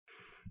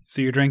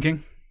So you're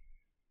drinking?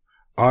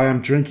 I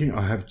am drinking.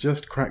 I have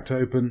just cracked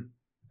open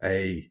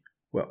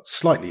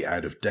slightly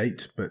out of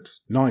date, but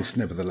nice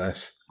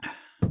nevertheless,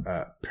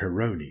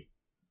 Peroni.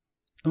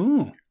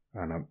 Ooh.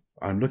 And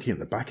I'm looking at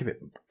the back of it.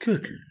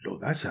 Good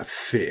Lord, that's a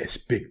fierce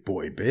big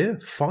boy beer.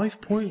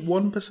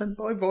 5.1%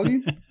 by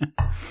volume.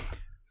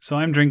 So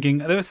I'm drinking.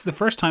 This is the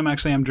first time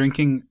actually I'm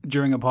drinking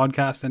during a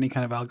podcast any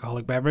kind of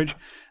alcoholic beverage,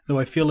 though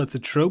I feel it's a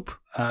trope.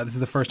 This is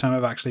the first time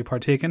I've actually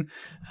partaken.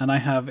 And I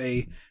have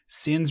a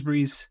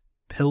Sainsbury's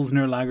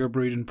Pilsner Lager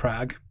brewed in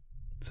Prague.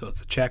 So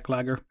it's a Czech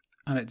lager,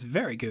 and it's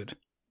very good.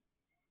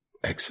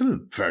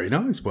 Excellent. Very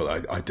nice. Well,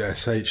 I dare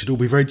say it should all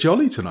be very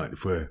jolly tonight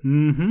if we're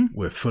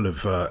full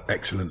of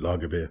excellent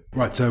lager beer.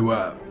 Right,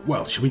 so,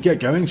 should we get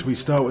going? Should we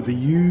start with the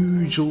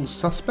usual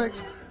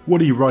suspects?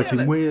 What are you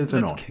writing with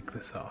and on? Let's kick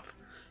this off.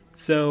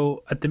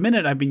 So, at the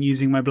minute, I've been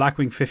using my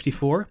Blackwing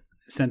 54,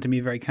 sent to me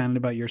very kindly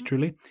by yours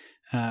truly.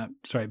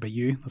 Sorry, by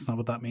you. That's not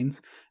what that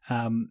means.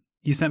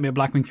 You sent me a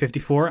Blackwing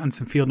 54 and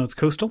some Field Notes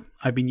Coastal.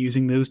 I've been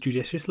using those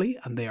judiciously,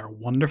 and they are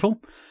wonderful.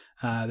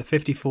 The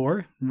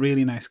 54,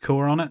 really nice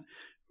core on it.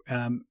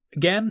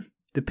 Again,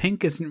 the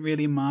pink isn't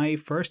really my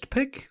first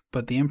pick,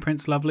 but the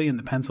imprint's lovely and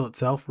the pencil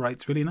itself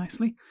writes really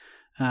nicely.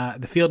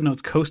 The Field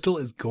Notes Coastal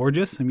is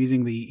gorgeous. I'm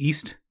using the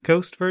East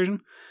Coast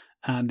version,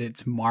 and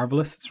it's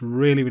marvelous. It's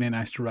really, really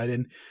nice to write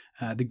in.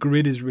 The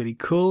grid is really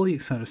cool.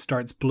 It sort of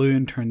starts blue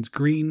and turns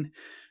green.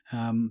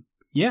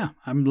 Yeah,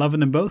 I'm loving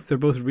them both. They're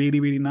both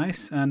really, really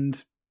nice,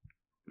 and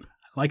I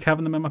like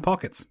having them in my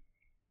pockets.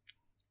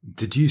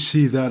 Did you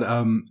see that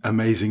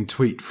amazing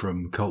tweet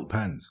from Cult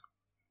Pens?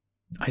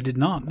 I did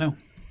not, no.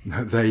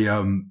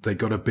 They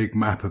got a big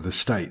map of the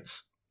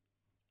states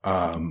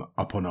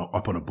up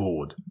on a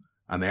board,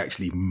 and they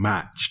actually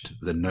matched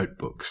the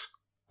notebooks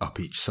up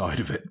each side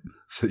of it,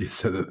 so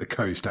that the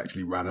coast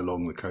actually ran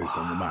along the coast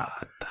on the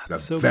map.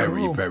 That's so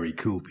very, cool. Very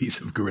cool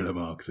piece of guerrilla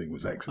marketing.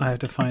 Was excellent. I have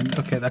to find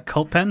that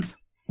Cult Pens.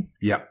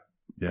 Yeah,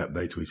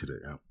 they tweeted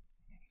it out.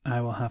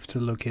 I will have to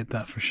locate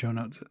that for show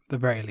notes at the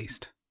very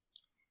least.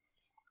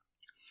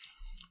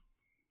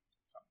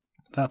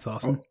 That's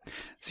awesome. Oh.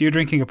 So you're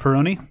drinking a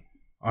Peroni?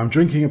 I'm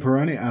drinking a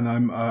Peroni,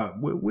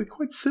 and we're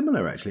quite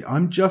similar actually.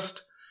 I'm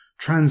just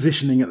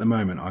transitioning at the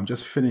moment. I'm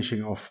just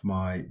finishing off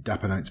my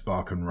Dapper Notes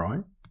Bark and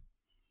Rye,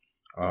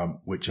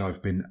 which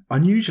I've been,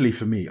 unusually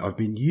for me, I've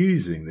been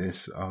using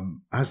this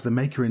as the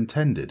maker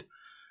intended.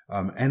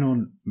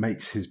 Enon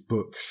makes his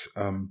books,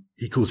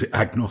 he calls it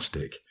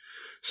agnostic.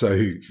 So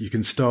you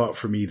can start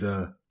from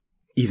either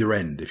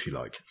end, if you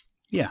like.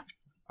 Yeah.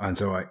 And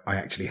so I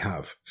actually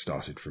have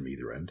started from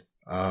either end.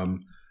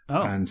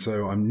 And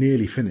so I'm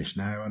nearly finished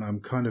now, and I'm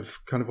kind of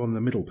on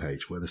the middle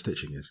page where the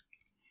stitching is.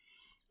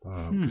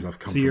 Because I've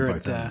come from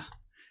both ends.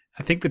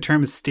 I think the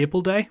term is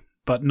staple day,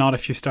 but not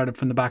if you started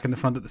from the back and the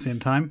front at the same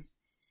time.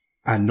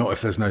 And not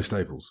if there's no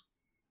staples.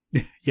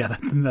 Yeah,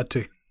 that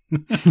too.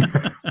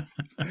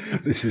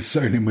 This is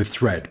sewn in with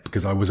thread,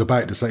 because I was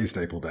about to say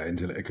staple day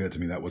until it occurred to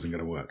me that wasn't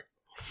going to work.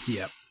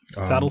 Yeah.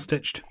 Saddle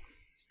stitched.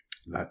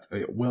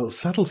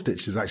 Saddle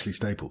stitched is actually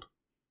stapled.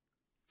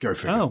 Go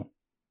figure. Oh.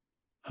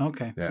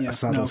 Okay. Yeah, a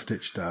saddle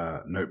stitched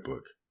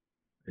notebook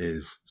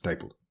is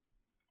stapled.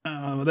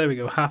 Well, there we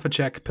go. Half a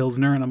Czech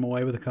Pilsner, and I'm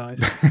away with the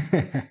cows.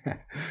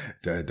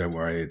 Don't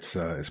worry,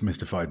 it's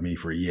mystified me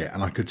for a year,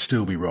 and I could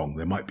still be wrong.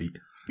 There might be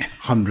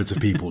hundreds of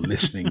people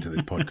listening to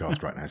this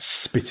podcast right now,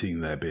 spitting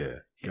their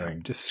beer,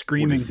 going, just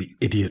screaming. What is the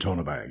idiot on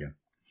about again?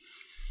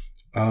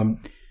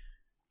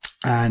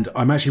 And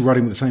I'm actually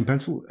writing with the same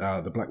pencil,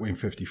 the Blackwing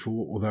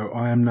 54, although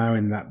I am now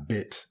in that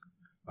bit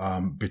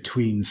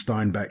between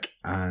Steinbeck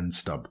and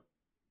Stubb.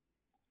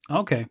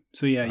 Okay,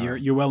 so yeah,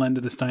 you're well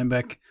into the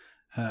Steinbeck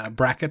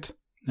bracket,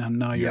 and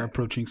now you're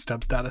approaching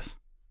Stubb status.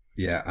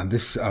 Yeah, and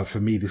this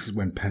for me, this is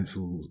when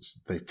pencils,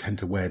 they tend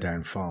to wear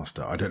down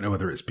faster. I don't know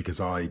whether it's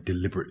because I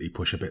deliberately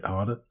push a bit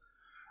harder.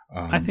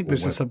 I think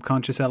there's a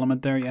subconscious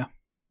element there, yeah.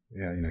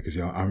 Yeah, because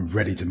I'm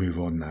ready to move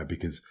on now,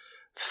 because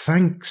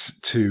thanks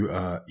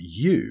to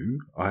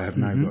you, I have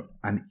now got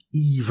an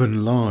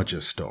even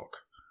larger stock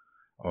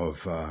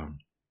of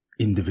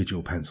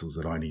individual pencils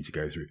that I need to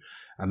go through,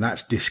 and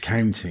that's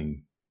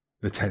discounting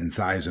the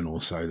 10,000 or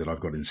so that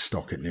I've got in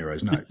stock at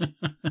Nero's Notes.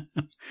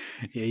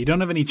 Yeah, you don't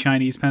have any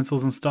Chinese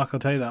pencils in stock, I'll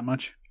tell you that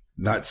much.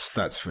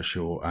 That's for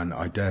sure, and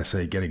I dare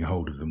say getting a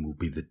hold of them will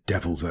be the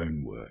devil's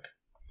own work.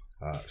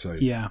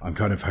 I'm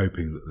kind of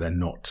hoping that they're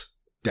not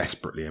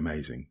desperately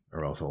amazing,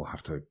 or else I'll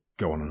have to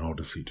go on an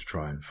odyssey to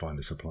try and find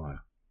a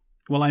supplier.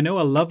 Well, I know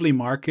a lovely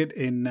market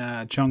in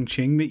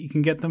Chongqing that you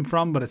can get them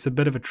from, but it's a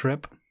bit of a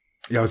trip.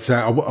 Yeah, I would say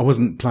I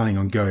wasn't planning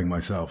on going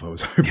myself. I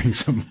was hoping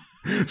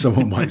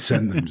someone might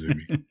send them to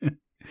me.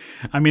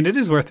 I mean, it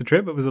is worth the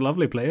trip. It was a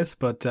lovely place,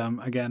 but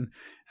again,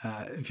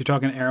 if you're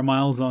talking air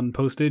miles on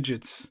postage,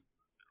 it's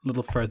a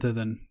little further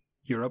than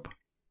Europe.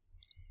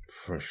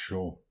 For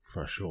sure.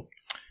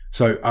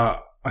 So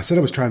I said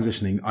I was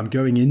transitioning. I'm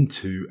going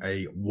into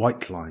a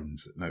White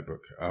Lines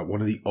notebook,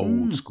 one of the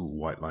old school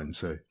White Lines.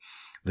 So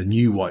the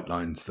new White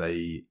Lines,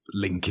 they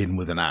link in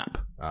with an app.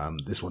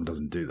 This one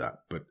doesn't do that,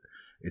 but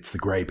it's the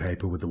grey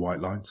paper with the white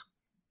lines.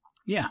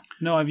 Yeah.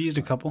 No, I've used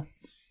a couple.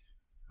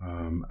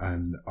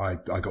 And I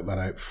got that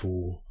out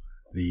for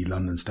the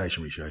London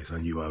Stationery Show, so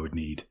I knew I would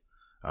need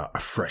a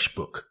fresh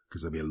book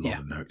because there'll be a lot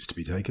of notes to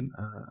be taken,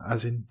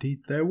 as indeed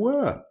there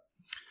were.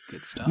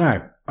 Good stuff.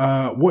 Now,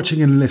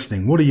 watching and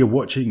listening. What are you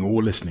watching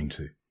or listening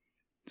to?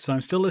 So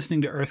I'm still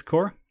listening to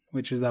Earthcore,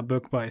 which is that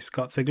book by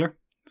Scott Sigler.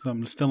 So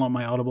I'm still on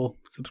my Audible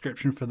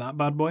subscription for that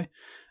bad boy.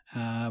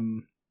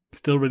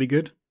 Still really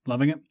good.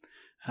 Loving it.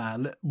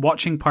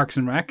 Watching Parks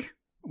and Rec,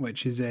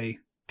 which is a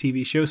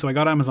TV show. So I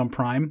got Amazon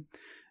Prime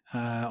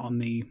on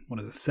the,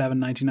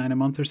 $7.99 a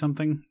month or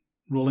something,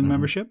 rolling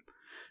membership.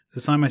 So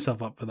sign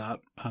myself up for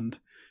that. And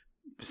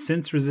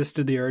since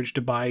resisted the urge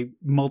to buy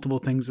multiple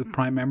things with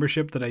Prime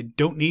membership that I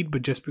don't need,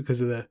 but just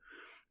because of the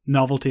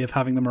novelty of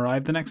having them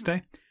arrive the next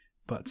day.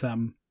 But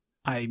I'm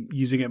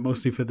using it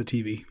mostly for the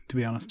TV, to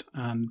be honest.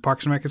 And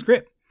Parks and Rec is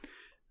great.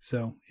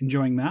 So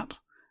enjoying that.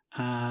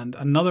 And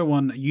another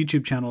one, a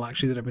YouTube channel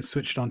actually that I've been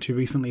switched onto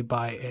recently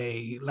by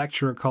a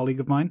lecturer colleague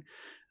of mine,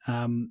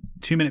 2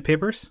 Minute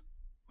Papers,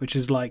 which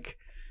is like,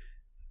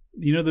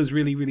 you know, those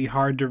really, really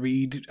hard to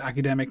read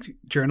academic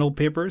journal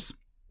papers.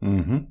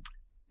 Mm-hmm.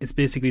 It's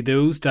basically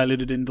those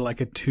diluted into like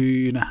a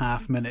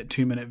 2.5 minute,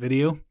 2-minute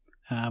video.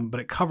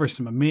 But it covers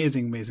some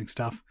amazing, amazing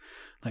stuff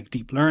like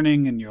deep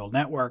learning and neural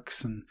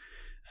networks and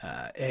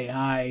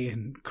AI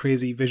and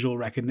crazy visual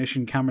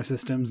recognition camera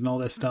systems and all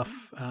this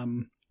stuff.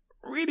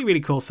 Really, really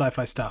cool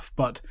sci-fi stuff,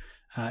 but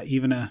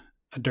even a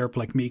derp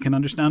like me can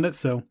understand it.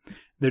 So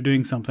they're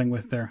doing something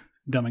with their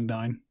dumbing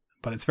down,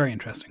 but it's very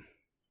interesting.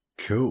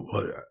 Cool.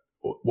 Well,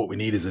 what we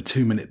need is a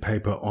 2-minute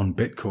paper on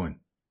Bitcoin.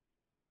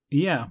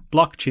 Yeah,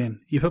 blockchain.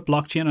 You put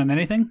blockchain on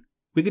anything?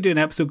 We could do an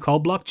episode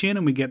called Blockchain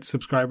and we get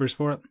subscribers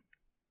for it.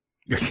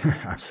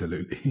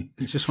 Absolutely.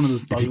 It's just one of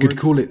those buzzwords. If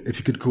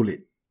you could call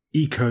it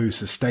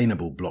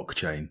eco-sustainable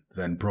blockchain,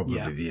 then probably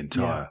the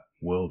entire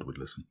world would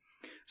listen.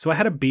 So I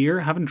had a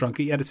beer, haven't drunk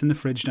it yet. It's in the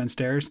fridge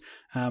downstairs.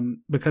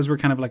 Because we're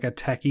kind of like a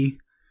techie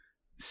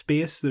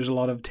space, there's a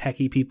lot of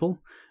techie people.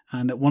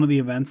 And at one of the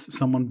events,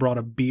 someone brought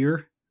a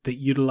beer that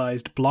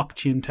utilized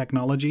blockchain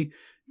technology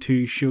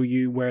to show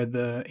you where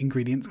the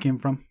ingredients came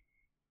from.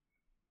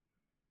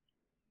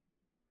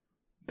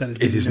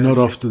 It is not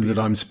often that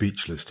I'm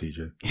speechless,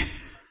 TJ.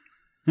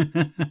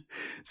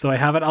 So I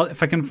have it.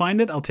 If I can find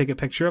it, I'll take a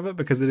picture of it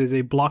because it is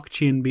a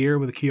blockchain beer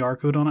with a QR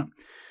code on it.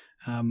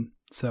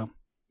 So,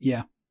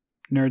 yeah.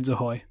 Nerds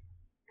ahoy.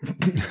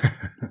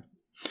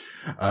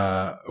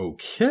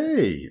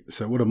 Okay.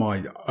 So what am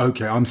I?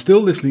 Okay, I'm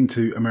still listening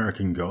to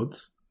American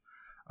Gods.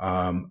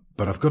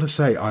 But I've got to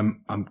say,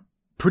 I'm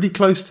pretty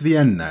close to the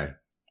end now.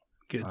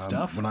 Good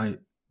stuff. When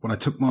I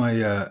took my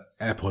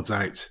AirPods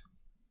out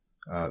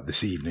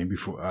this evening,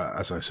 before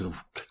as I sort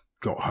of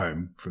got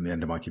home from the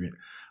end of my commute,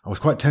 I was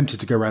quite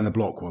tempted to go around the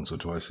block once or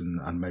twice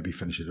and maybe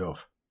finish it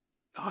off.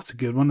 Oh, it's a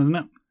good one, isn't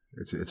it?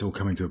 It's all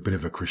coming to a bit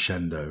of a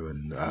crescendo,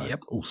 and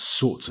all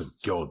sorts of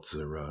gods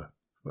are,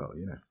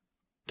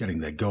 getting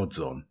their gods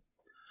on.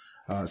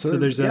 So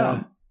there's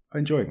I'm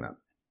enjoying that.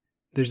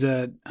 There's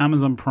a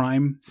Amazon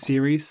Prime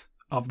series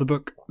of the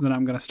book that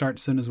I'm going to start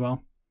soon as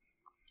well.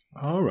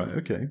 All right,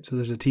 okay. So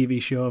there's a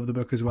TV show of the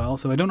book as well.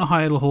 So I don't know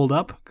how it'll hold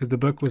up because the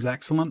book was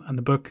excellent, and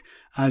the book,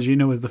 as you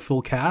know, is the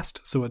full cast.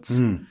 So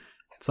it's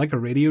like a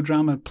radio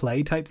drama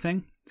play type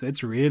thing. So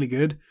it's really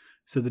good.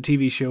 So the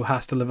TV show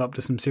has to live up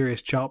to some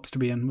serious chops to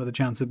be in with a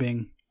chance of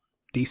being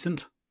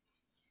decent.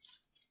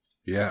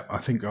 Yeah, I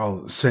think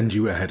I'll send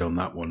you ahead on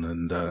that one,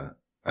 and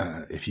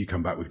if you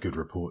come back with good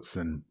reports,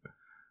 then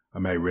I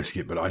may risk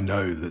it. But I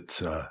know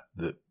that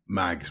that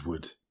Mags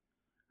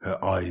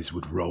her eyes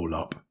would roll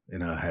up in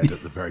her head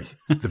at the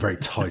very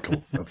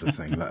title of the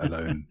thing. Let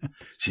alone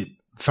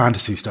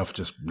fantasy stuff.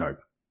 Just no.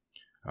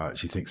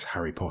 She thinks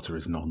Harry Potter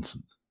is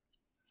nonsense.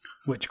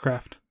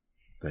 Witchcraft.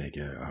 There you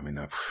go. I mean,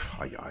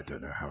 I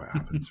don't know how it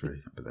happens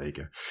really, but there you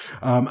go.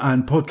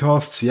 And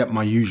podcasts. Yep,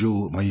 my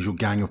usual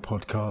gang of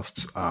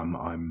podcasts.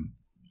 I'm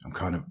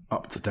kind of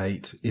up to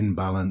date, in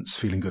balance,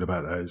 feeling good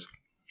about those.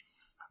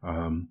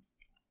 And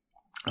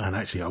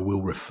actually, I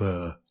will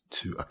refer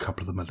to a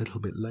couple of them a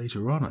little bit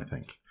later on, I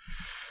think.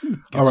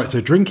 All right,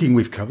 so drinking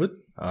we've covered.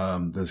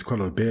 There's quite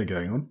a lot of beer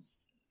going on.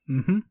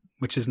 Mm-hmm.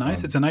 Which is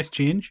nice. It's a nice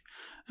change.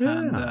 Yeah,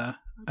 and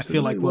I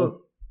feel like we'll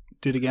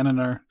do it again in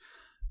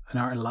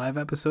our live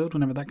episode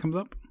whenever that comes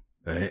up.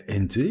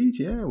 Indeed,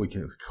 yeah. We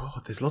can.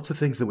 God, there's lots of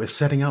things that we're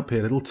setting up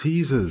here, little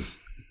teasers,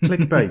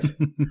 clickbait.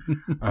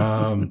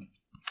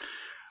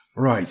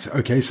 Right,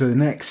 okay, so the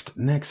next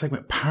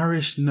segment,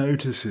 parish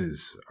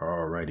notices.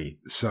 Alrighty,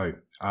 so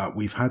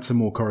we've had some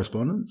more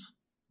correspondence.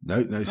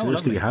 No,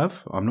 seriously, we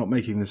have. I'm not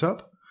making this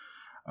up.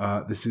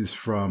 This is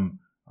from,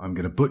 I'm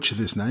going to butcher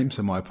this name,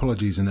 so my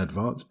apologies in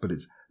advance, but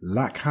it's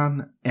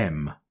Lakhan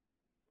M,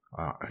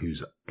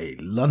 who's a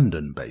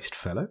London-based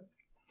fellow,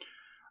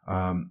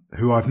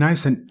 who I've now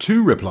sent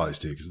 2 replies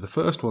to, because the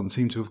first one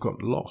seemed to have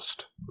got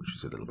lost, which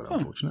is a little bit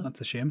unfortunate. That's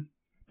a shame.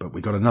 But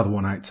we got another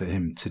one out to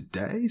him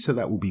today, so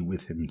that will be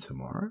with him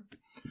tomorrow.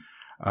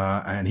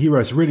 And he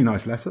wrote a really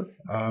nice letter,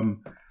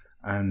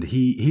 and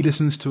he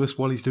listens to us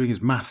while he's doing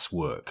his maths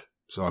work.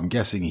 So I'm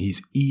guessing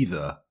he's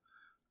either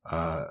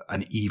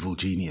an evil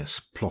genius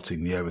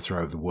plotting the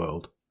overthrow of the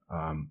world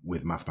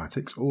with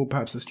mathematics, or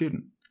perhaps a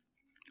student.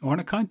 Or an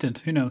accountant,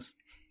 who knows?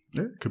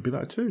 Yeah, it could be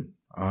that too.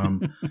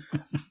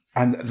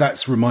 And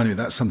that's reminding me,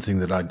 that's something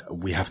that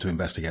we have to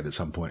investigate at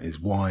some point, is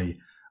why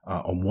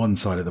on one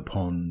side of the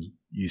pond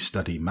you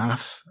study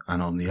math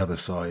and on the other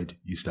side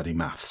you study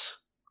maths.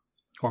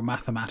 Or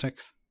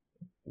mathematics.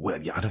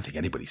 Well, yeah, I don't think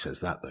anybody says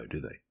that though, do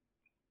they?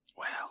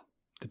 Well,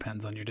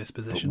 depends on your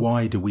disposition. But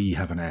why do we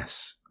have an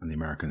S and the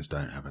Americans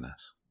don't have an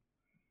S?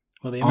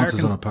 Well, the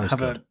Answers Americans on a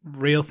have a postcard.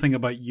 real thing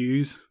about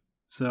U's,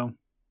 so...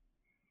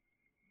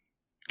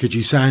 Could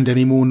you sound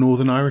any more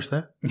Northern Irish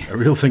there? A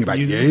real thing about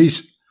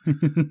Uses.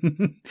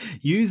 U's.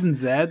 U's and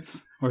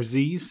Z's, or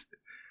Z's.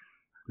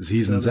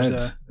 Z's So and there's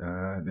Z's.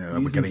 We're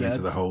U's and getting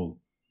into the Zs. whole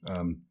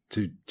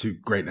two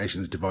great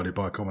nations divided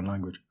by a common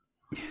language.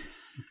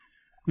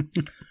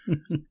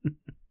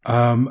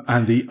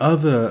 And the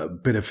other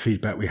bit of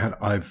feedback we had,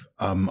 I've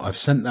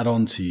sent that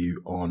on to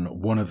you on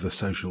one of the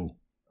social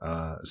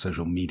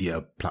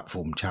media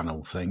platform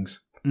channel things.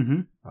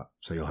 Mm-hmm.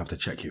 So you'll have to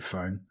check your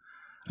phone.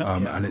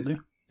 And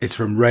It's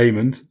from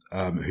Raymond,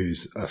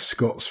 who's a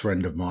Scots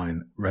friend of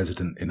mine,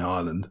 resident in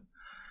Ireland,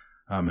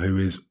 who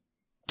is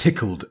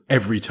tickled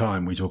every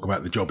time we talk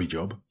about the jobby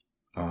job,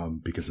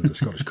 because of the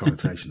Scottish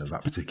connotation of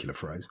that particular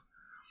phrase.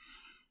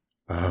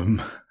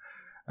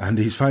 And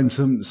he's found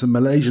some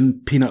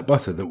Malaysian peanut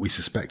butter that we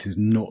suspect is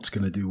not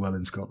going to do well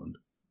in Scotland.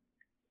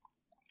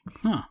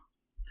 Huh.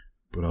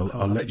 But I'll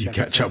have let to you check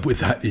catch it up with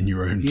that in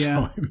your own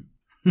Yeah.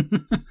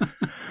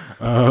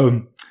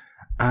 time.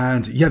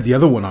 And yeah, the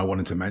other one I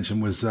wanted to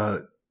mention was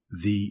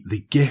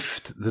the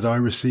gift that I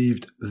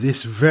received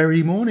this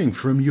very morning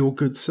from your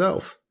good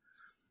self.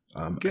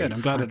 Good,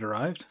 I'm glad it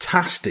arrived.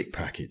 Fantastic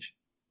package.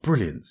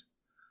 Brilliant.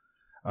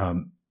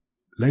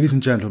 Ladies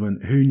and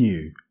gentlemen, who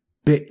knew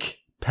Bic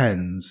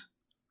pens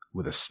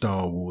with a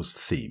Star Wars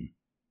theme?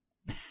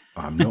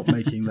 I'm not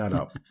making that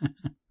up.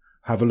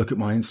 Have a look at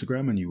my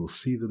Instagram and you will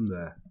see them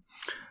there.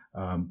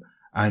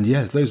 And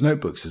yeah, those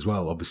notebooks as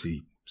well,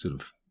 obviously sort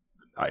of,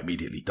 I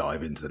immediately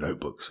dive into the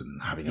notebooks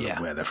and having a look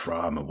where they're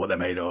from and what they're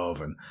made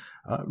of, and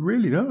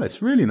really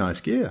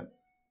nice gear.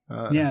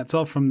 Yeah, it's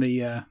all from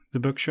the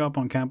bookshop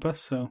on campus,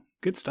 so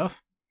good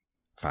stuff.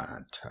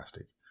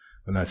 Fantastic.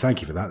 Well, no, thank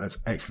you for that. That's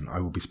excellent.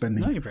 I will be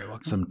spending You're very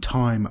welcome. some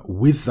time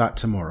with that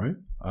tomorrow.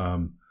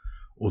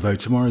 Although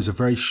tomorrow is a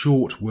very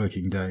short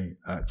working day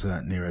at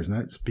Nero's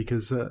Notes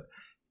because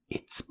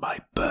it's my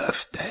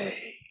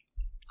birthday.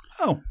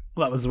 Oh,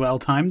 well, that was well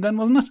timed then,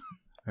 wasn't it?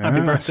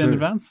 Happy birthday in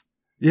advance.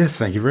 Yes,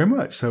 thank you very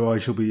much. So I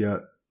shall be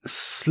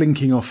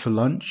slinking off for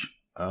lunch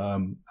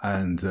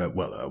and I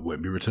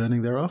won't be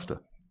returning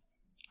thereafter.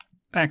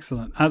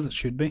 Excellent, as it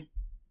should be.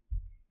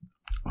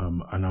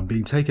 And I'm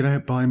being taken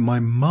out by my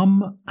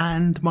mum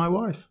and my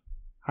wife.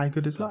 How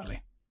good is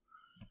that?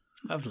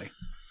 Lovely.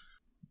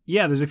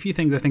 Yeah, there's a few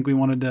things I think we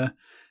wanted to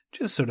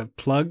just sort of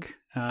plug.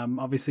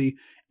 Obviously,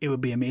 it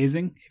would be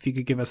amazing if you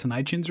could give us an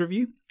iTunes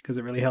review, because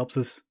it really helps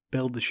us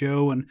build the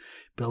show and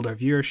build our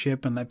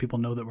viewership and let people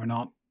know that we're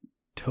not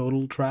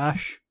total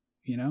trash.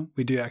 You know,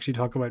 we do actually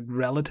talk about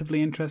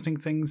relatively interesting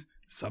things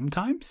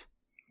sometimes.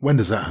 When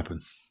does that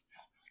happen?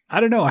 I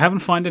don't know. I haven't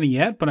found any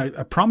yet, but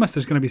I promise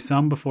there's going to be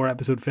some before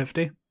episode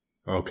 50.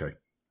 Okay.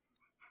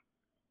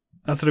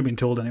 That's what I've been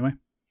told anyway.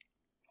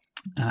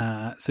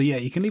 So yeah,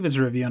 you can leave us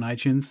a review on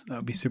iTunes. That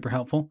would be super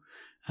helpful.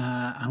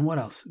 And what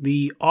else?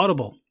 The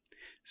Audible.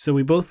 So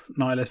we both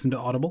now listen to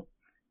Audible,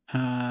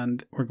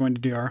 and we're going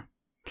to do our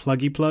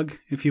pluggy plug,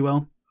 if you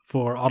will,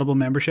 for Audible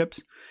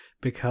memberships,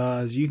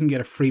 because you can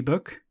get a free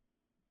book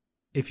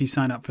if you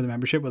sign up for the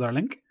membership with our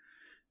link,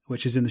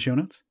 which is in the show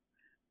notes.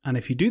 And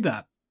if you do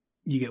that,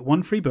 you get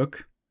one free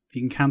book.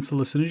 You can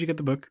cancel as soon as you get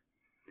the book.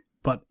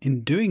 But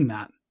in doing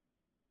that,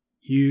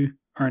 you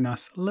earn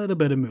us a little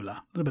bit of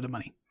moolah, a little bit of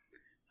money.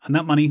 And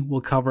that money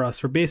will cover us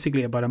for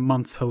basically about a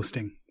month's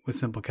hosting with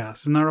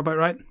Simplecast. Isn't that about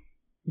right?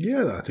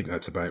 Yeah, I think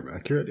that's about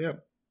accurate, yeah.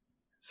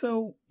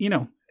 So, you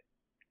know,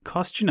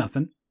 cost you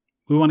nothing.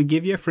 We want to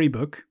give you a free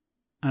book.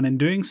 And in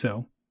doing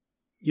so,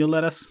 you'll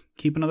let us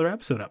keep another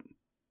episode up.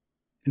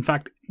 In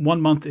fact,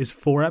 1 month is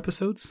 4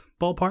 episodes,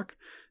 ballpark.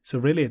 So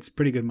really, it's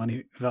pretty good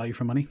money, value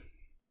for money.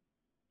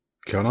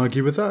 Can't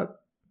argue with that.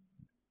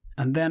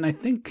 And then I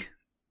think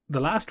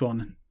the last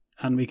one,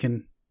 and we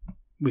can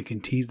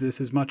tease this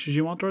as much as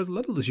you want or as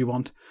little as you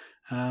want,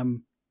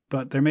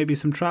 but there may be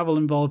some travel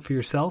involved for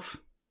yourself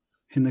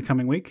in the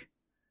coming week,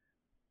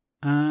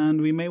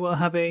 and we may well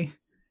have a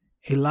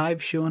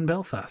live show in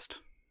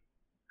Belfast.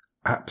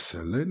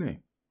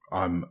 Absolutely.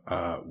 I'm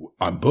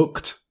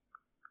booked.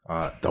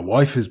 The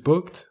wife is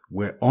booked.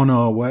 We're on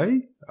our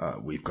way.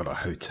 We've got a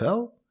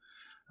hotel,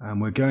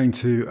 and we're going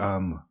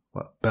to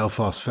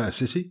Belfast Fair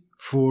City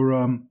for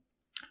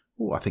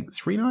I think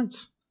 3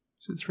 nights.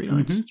 Is it 3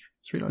 nights? Mm-hmm.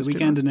 3 nights. The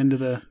weekend and into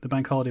the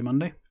bank holiday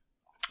Monday.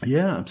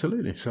 Yeah,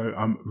 absolutely. So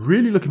I'm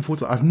really looking forward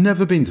to that. I've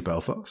never been to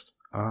Belfast,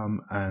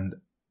 and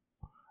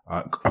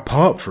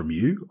apart from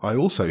you, I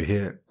also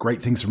hear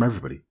great things from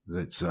everybody.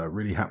 It's a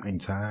really happening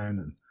town,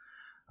 and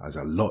there's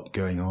a lot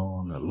going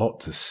on, a lot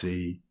to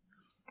see.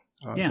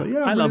 Yeah, I'm I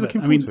really love it.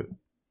 looking I forward mean, to it.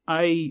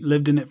 I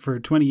lived in it for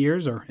 20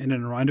 years, or in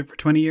and around it for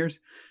 20 years,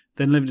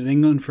 then lived in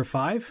England for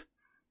 5,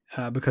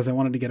 because I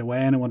wanted to get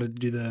away and I wanted to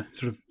do the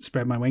sort of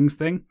spread my wings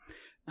thing.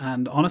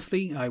 And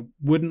honestly, I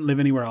wouldn't live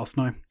anywhere else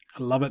now.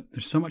 I love it.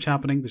 There's so much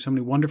happening. There's so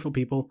many wonderful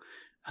people.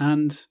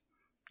 And,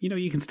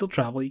 you can still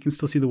travel. You can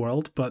still see the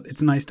world. But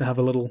it's nice to have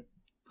a little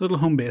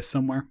home base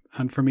somewhere.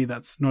 And for me,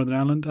 that's Northern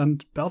Ireland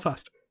and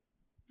Belfast.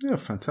 Yeah,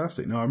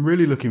 fantastic. No, I'm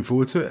really looking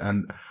forward to it.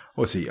 And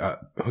obviously,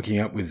 hooking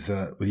up with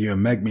you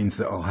and Meg means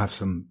that I'll have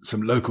some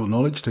local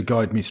knowledge to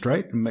guide me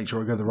straight and make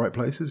sure I go to the right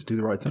places, do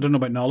the right thing. I don't know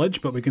about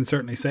knowledge, but we can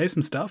certainly say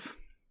some stuff.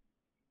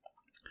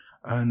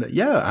 And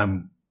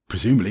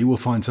presumably we'll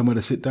find somewhere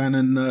to sit down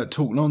and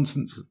talk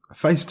nonsense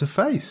face to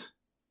face.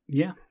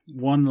 Yeah,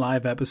 one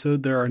live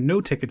episode. There are no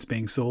tickets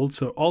being sold,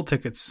 so all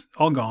tickets,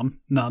 all gone,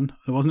 none.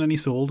 There wasn't any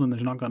sold, and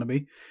there's not going to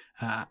be.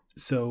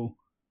 So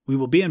we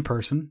will be in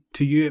person.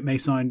 To you, it may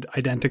sound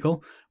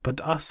identical, but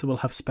to us, it will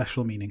have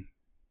special meaning.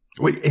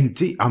 Well,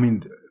 indeed. I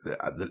mean,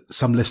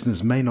 some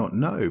listeners may not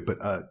know, but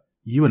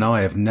you and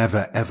I have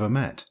never, ever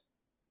met.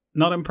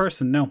 Not in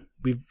person, no.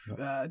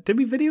 Did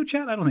we video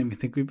chat? I don't even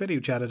think we video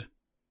chatted.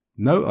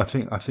 No, I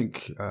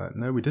think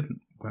no, we didn't.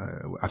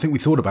 I think we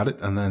thought about it,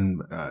 and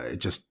then it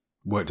just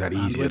worked out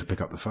easier to pick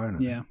up the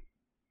phone. Yeah,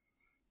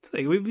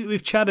 so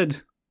we've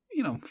chatted,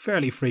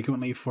 fairly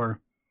frequently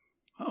for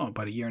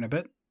about a year and a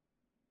bit,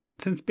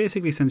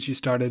 since you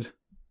started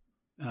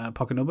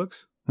Pocket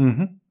Notebooks.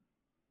 Mm-hmm.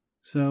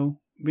 So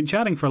we've been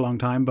chatting for a long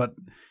time, but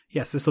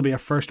yes, this will be our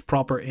first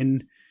proper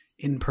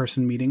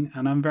in-person meeting,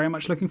 and I'm very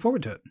much looking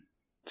forward to it.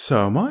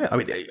 So am I. I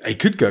mean, it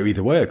could go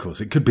either way, of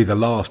course. It could be the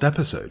last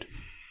episode.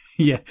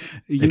 Yeah,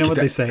 you know what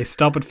they say,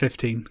 stop at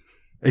 15.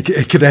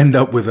 It could end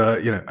up with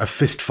a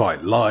fist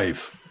fight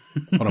live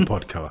on a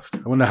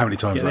podcast. I wonder how many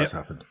times that's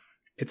happened.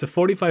 It's a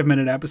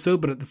 45-minute episode,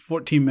 but at the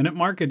 14-minute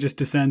mark, it just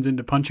descends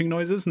into punching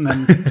noises and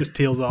then just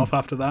tails off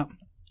after that.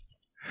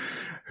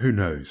 Who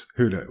knows?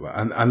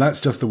 And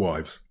that's just the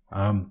wives.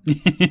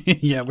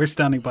 Yeah, we're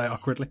standing by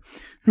awkwardly.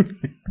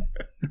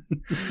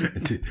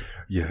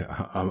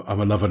 Yeah, I'm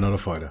a lover, not a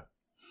fighter.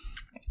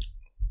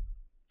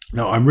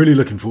 No, I'm really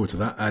looking forward to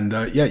that, and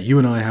you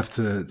and I have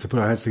to put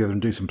our heads together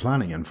and do some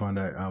planning and find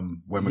out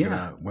when we're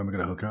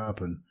gonna hook up,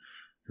 and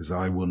because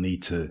I will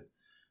need to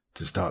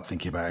start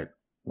thinking about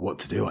what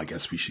to do. I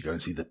guess we should go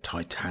and see the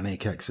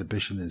Titanic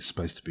exhibition. It's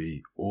supposed to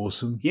be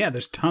awesome. Yeah,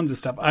 there's tons of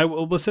stuff.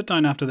 We'll sit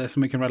down after this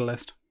and we can write a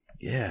list.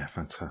 Yeah,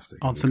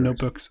 fantastic. On some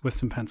notebooks with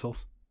some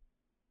pencils.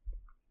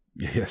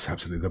 Yes,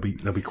 absolutely.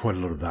 There'll be quite a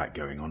lot of that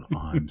going on.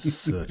 I'm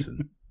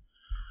certain.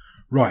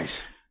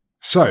 Right.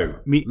 So,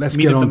 let's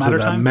get on to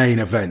the main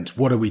event.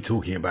 What are we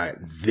talking about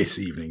this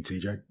evening,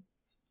 TJ?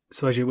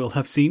 So, as you will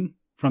have seen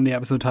from the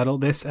episode title,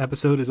 this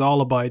episode is all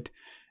about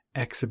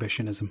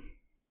exhibitionism.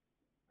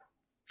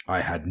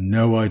 I had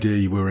no idea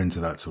you were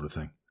into that sort of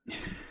thing.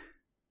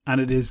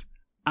 And it is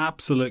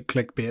absolute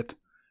clickbait.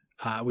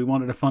 We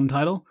wanted a fun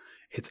title.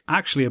 It's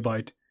actually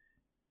about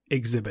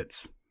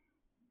exhibits.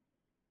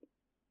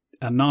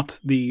 And not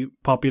the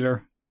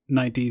popular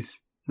 90s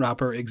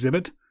rapper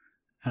Exhibit.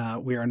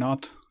 We are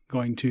not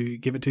going to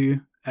give it to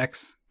you.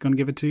 Going to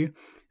give it to you.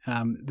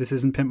 This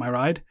isn't Pimp My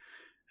Ride.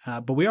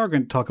 But we are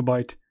going to talk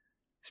about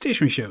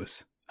stationery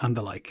shows and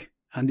the like,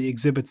 and the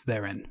exhibits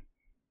therein.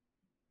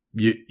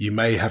 You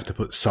may have to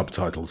put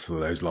subtitles for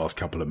those last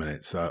couple of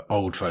minutes.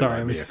 Old folk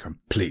like me are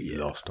completely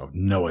lost. I've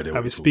no idea what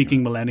I was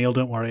speaking millennial,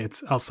 don't worry.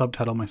 I'll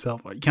subtitle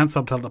myself. You can't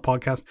subtitle the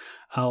podcast.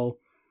 I'll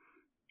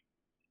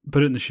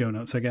put it in the show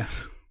notes, I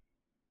guess.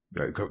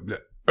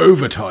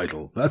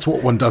 Overtitle. That's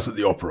what one does at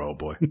the opera, old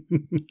boy.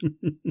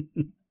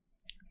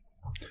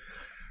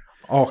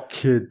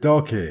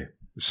 Okie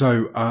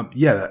So,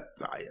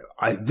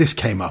 this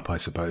came up, I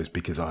suppose,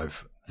 because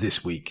I've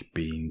this week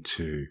been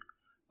to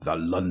the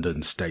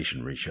London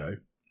Stationery Show.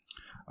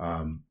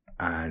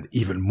 And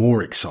even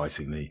more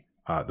excitingly,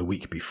 the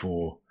week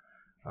before,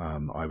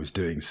 I was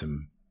doing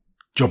some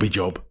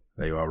job.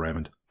 There you are,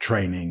 Raymond.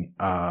 Training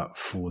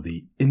for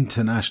the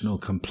International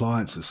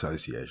Compliance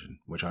Association,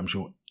 which I'm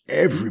sure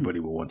everybody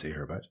will want to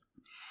hear about.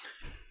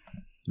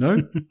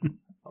 No?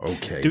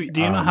 Okay. Do you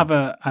not have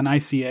an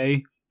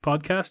ICA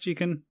podcast you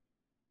can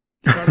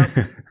start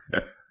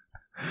up?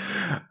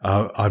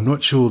 I'm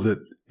not sure that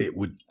it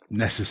would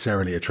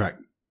necessarily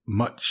attract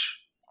much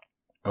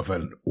of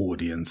an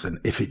audience, and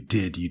if it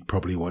did, you'd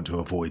probably want to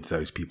avoid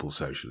those people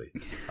socially.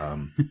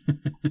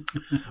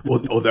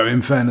 Although,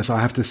 in fairness, I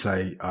have to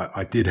say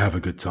I did have a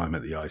good time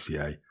at the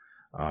ICA,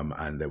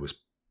 and there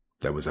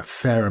was a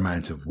fair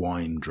amount of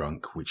wine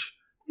drunk, which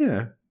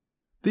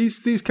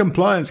these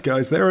compliance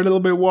guys, they're a little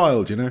bit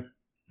wild,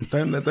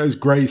 Don't let those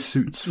grey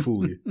suits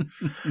fool you.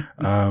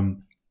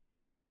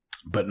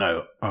 But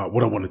no,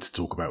 what I wanted to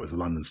talk about was the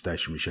London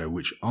Stationery Show,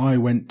 which I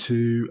went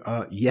to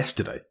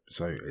yesterday.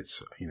 So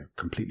it's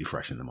completely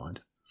fresh in the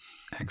mind.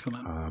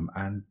 Excellent.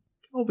 And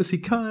obviously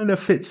kind of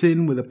fits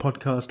in with a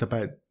podcast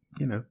about,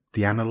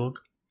 the analog.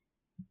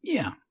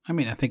 Yeah. I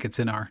mean, I think it's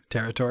in our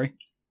territory.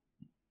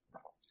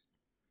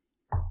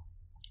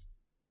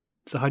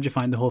 So how'd you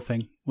find the whole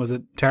thing? Was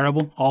it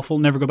terrible? Awful?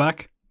 Never go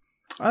back?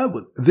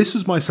 This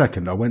was my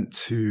second. I went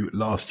to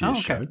last year's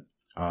okay.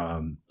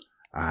 show,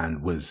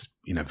 and was,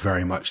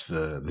 very much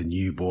the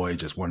new boy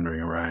just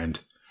wandering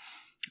around.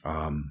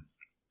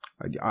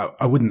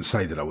 I wouldn't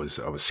say that I was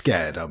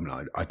scared. I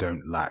mean, I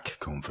don't lack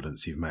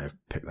confidence. You may have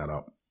picked that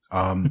up.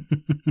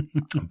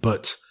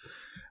 But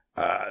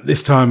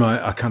this time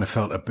I kind of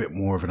felt a bit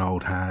more of an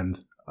old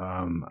hand,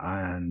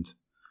 and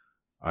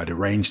I'd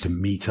arranged to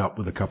meet up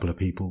with a couple of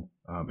people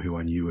who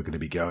I knew were going to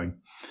be going,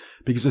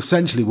 because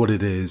essentially what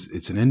it is,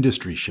 it's an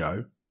industry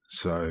show.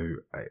 So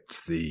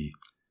it's the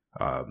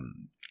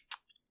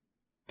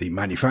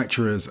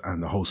manufacturers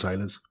and the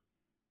wholesalers.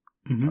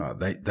 Mm-hmm.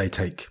 They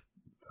take,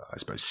 I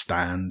suppose,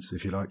 stands,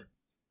 if you like.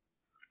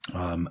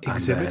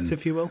 Exhibits,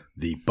 if you will.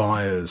 The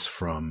buyers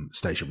from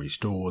stationery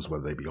stores,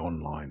 whether they be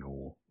online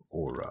or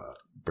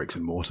bricks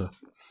and mortar,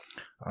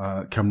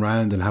 come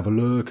round and have a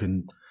look.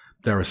 And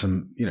there are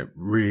some,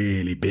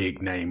 really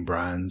big name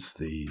brands,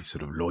 the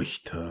sort of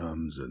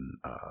Leuchtturms and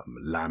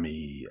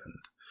Lamy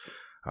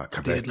and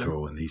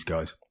Quebeco and these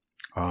guys.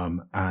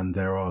 And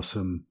there are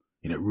some,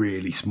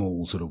 really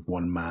small sort of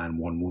one man,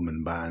 one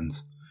woman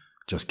bands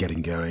just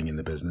getting going in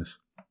the business.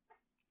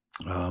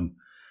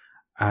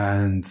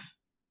 And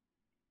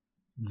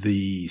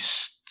the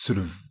sort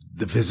of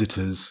the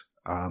visitors,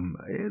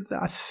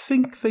 I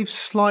think they've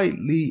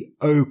slightly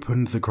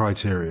opened the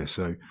criteria.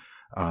 So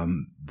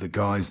the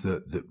guys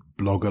that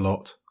blog a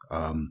lot,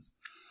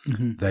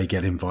 they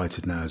get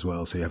invited now as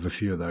well. So you have a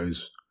few of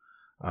those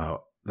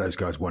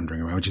guys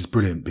wandering around, which is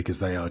brilliant because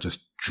they are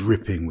just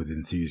dripping with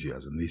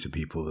enthusiasm. These are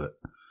people that,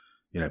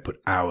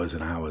 put hours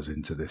and hours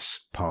into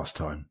this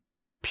pastime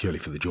purely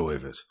for the joy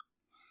of it.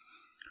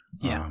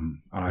 Yeah.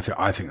 And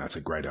I think that's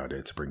a great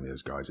idea to bring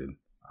those guys in.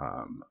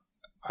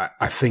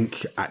 I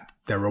think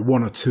there are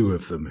one or two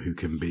of them who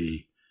can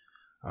be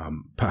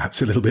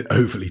perhaps a little bit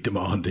overly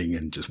demanding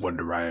and just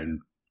wander around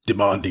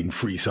demanding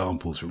free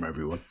samples from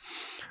everyone.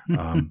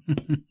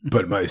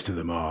 But most of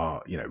them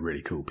are,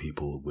 really cool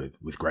people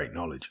with great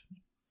knowledge.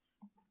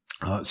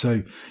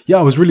 So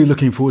I was really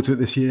looking forward to it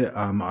this year.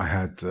 I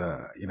had,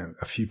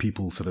 a few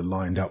people sort of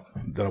lined up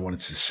that I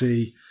wanted to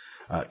see.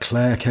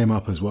 Claire came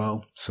up as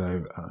well.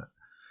 So,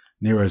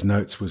 Nero's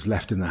Notes was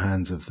left in the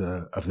hands of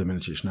the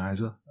miniature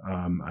Schnauzer.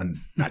 And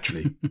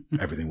naturally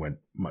everything went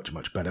much,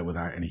 much better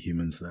without any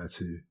humans there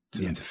to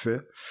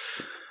interfere.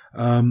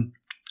 And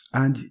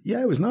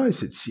it was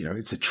nice. It's,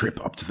 it's a trip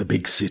up to the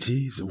big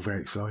city. It's all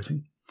very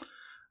exciting.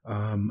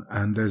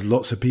 And there's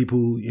lots of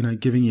people,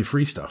 giving you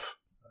free stuff,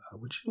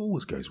 which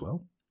always goes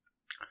well.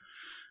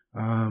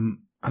 And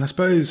I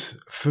suppose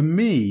for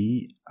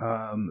me,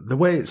 the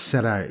way it's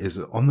set out is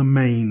on the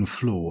main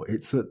floor.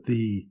 It's at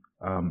the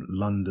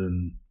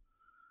London,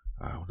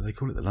 what do they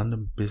call it? The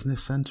London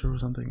Business Centre or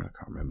something? I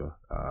can't remember.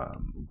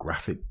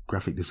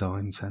 Graphic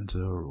Design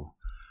Centre or...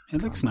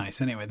 It looks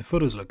nice anyway. The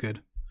photos look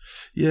good.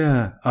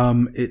 Yeah.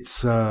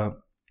 It's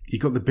you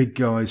got the big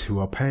guys who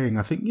are paying,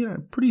 I think,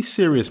 pretty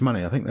serious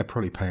money. I think they're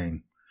probably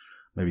paying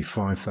maybe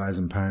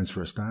 £5,000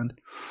 for a stand.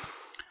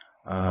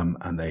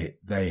 And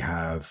they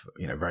have,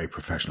 very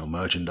professional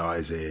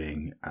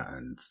merchandising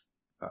and,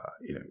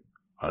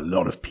 a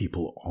lot of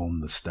people on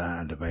the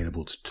stand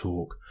available to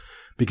talk,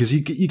 because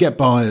you get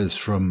buyers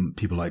from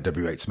people like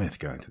W.H. Smith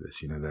going to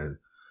this.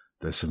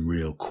 There's some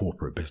real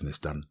corporate business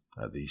done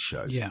at these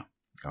shows,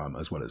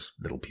 as well as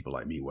little people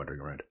like me wandering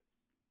around.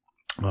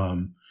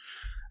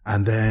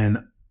 And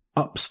then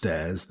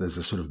upstairs, there's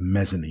a sort of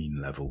mezzanine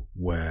level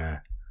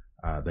where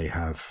they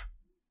have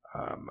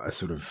a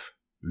sort of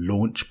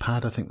launch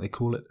pad, I think they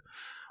call it,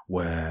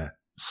 where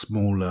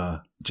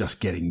smaller, just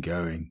getting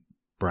going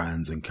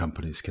brands and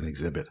companies can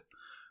exhibit.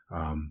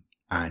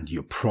 And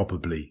you're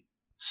probably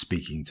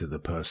speaking to the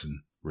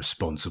person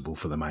responsible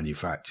for the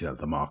manufacture,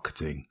 the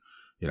marketing,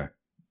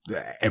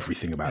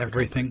 everything about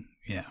everything.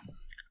 Yeah.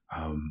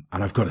 And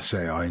I've got to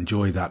say, I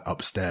enjoy that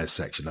upstairs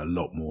section a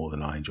lot more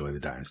than I enjoy the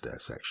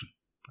downstairs section.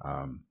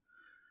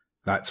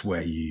 That's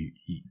where you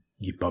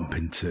bump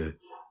into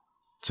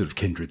sort of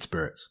kindred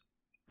spirits,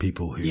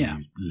 people who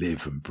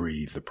live and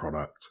breathe the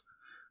product,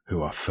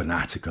 who are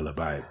fanatical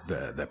about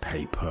their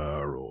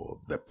paper or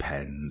their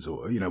pens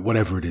or,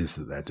 whatever it is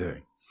that they're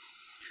doing.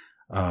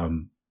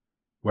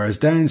 Whereas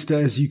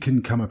downstairs, you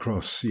can come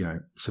across,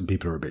 some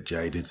people are a bit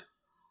jaded,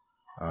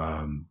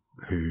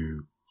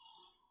 who,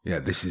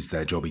 this is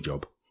their jobby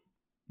job.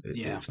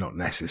 It's not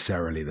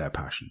necessarily their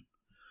passion.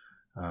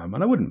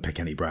 And I wouldn't pick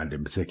any brand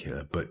in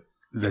particular, but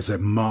there's a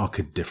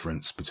marked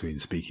difference between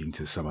speaking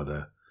to some of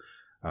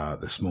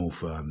the small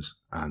firms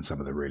and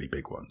some of the really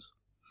big ones.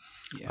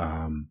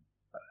 Yeah.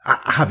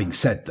 Having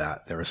said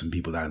that, there are some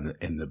people down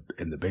in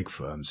the big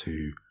firms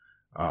who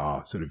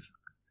are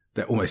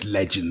they're almost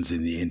legends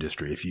in the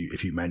industry. If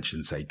you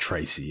mention, say,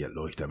 Tracy at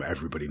Leuchtturm,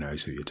 everybody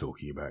knows who you're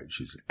talking about.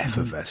 She's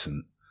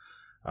effervescent,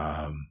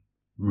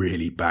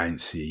 really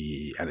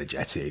bouncy,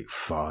 energetic,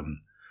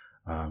 fun.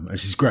 And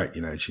she's great.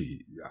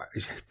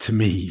 To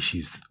me,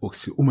 she's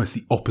almost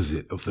the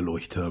opposite of the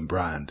Leuchtturm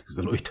brand, because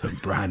the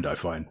Leuchtturm brand, I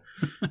find,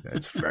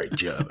 it's very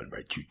German,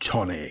 very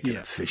Teutonic and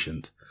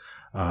efficient.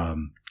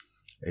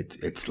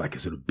 it's like a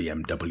sort of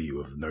BMW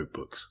of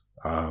notebooks.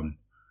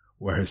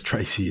 Whereas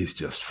Tracy is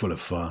just full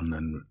of fun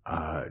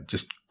and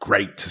just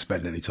great to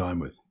spend any time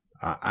with,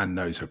 and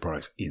knows her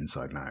products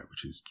inside and out,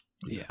 which is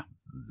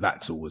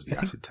that's always the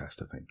acid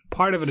test, I think.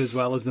 Part of it as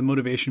well is the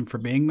motivation for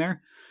being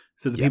there.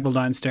 So the people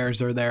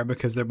downstairs are there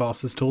because their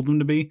bosses told them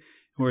to be,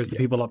 whereas the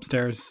people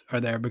upstairs are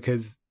there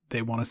because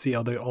they want to see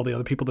all the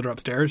other people that are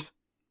upstairs.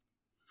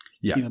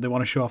 Yeah. You know, they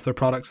want to show off their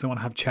products, they want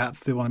to have chats,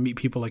 they want to meet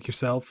people like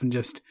yourself and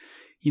just,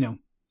 you know,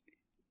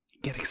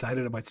 get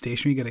excited about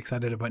stationery, get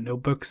excited about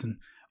notebooks and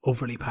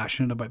overly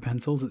passionate about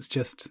pencils. It's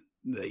just,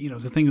 you know,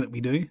 it's a thing that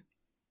we do.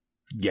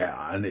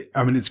 Yeah,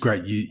 and it's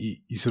great.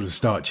 You sort of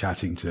start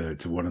chatting to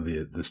one of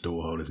the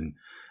store holders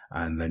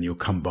and then you'll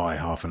come by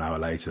half an hour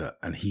later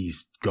and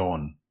he's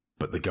gone.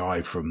 But the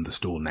guy from the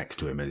store next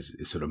to him is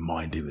sort of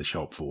minding the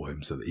shop for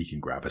him so that he can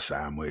grab a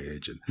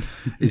sandwich. And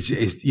it's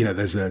you know,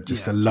 there's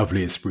a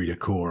lovely esprit de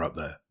corps up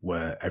there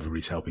where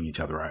everybody's helping each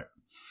other out.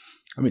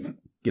 I mean,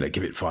 you know,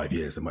 give it 5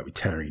 years, they might be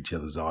tearing each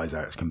other's eyes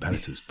out as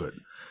competitors, but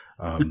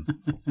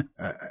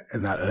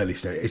in that early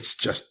stage, it's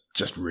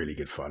just really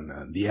good fun.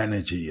 And the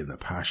energy and the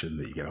passion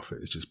that you get off it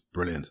is just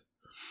brilliant.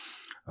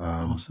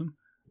 Awesome.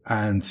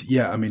 And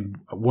yeah, I mean,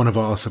 one of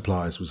our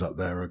suppliers was up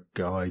there, a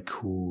guy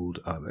called,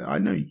 I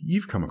know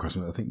you've come across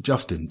him, I think,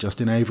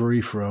 Justin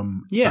Avery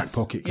from Back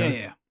Pocket Co.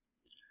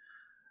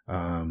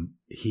 Yeah.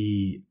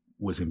 He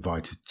was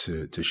invited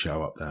to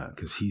show up there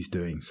because he's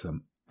doing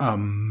some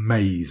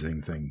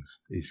amazing things.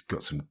 He's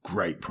got some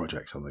great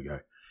projects on the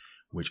go,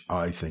 which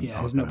I think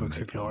his notebooks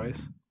are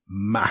glorious.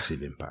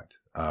 Massive impact.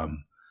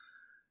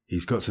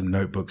 He's got some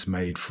notebooks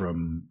made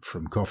from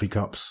coffee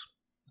cups.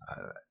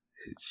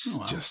 It's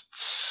just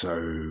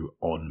so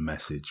on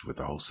message with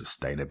the whole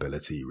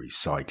sustainability,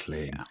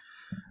 recycling,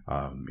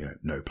 you know,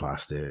 no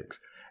plastics.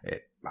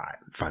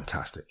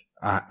 Fantastic.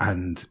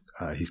 And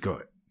he's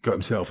got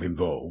himself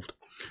involved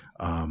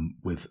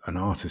with an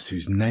artist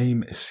whose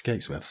name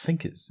escapes me. I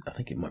think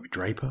it might be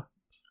Draper.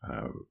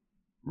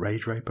 Ray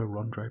Draper,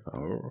 Ron Draper,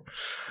 I'm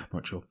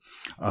not sure.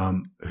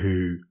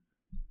 Who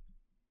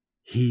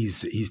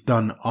he's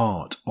done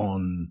art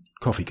on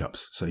coffee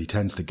cups. So he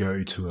tends to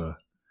go to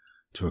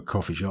a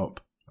coffee shop,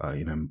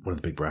 you know, one of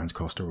the big brands,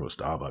 Costa or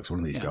Starbucks, one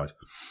of these guys.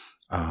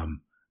 And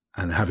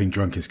having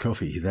drunk his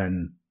coffee, he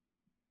then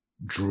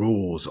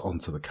draws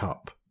onto the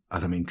cup.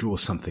 And I mean,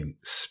 draws something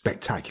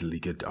spectacularly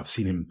good. I've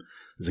seen him.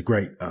 There's a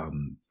great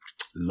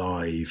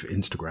live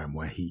Instagram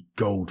where he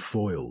gold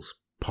foils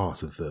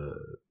part of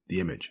the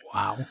image.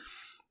 Wow.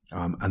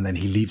 And then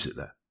he leaves it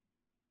there.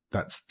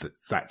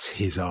 That's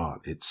his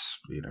art. It's,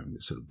 you know,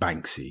 sort of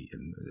Banksy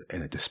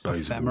in a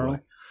disposable ephemeral way.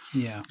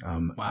 Yeah.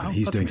 Wow. And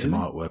he's doing some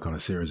artwork on a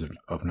series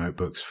of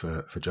notebooks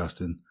for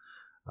Justin.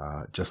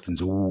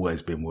 Justin's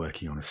always been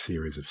working on a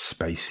series of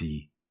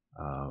spacey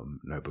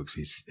notebooks.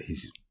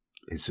 His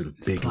sort of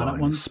big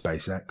line is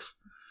SpaceX.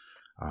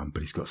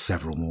 But he's got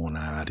several more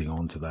now adding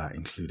on to that,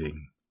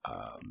 including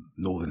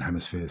Northern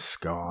Hemisphere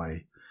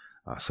sky,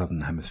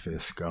 Southern Hemisphere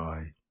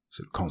sky,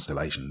 sort of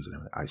constellations and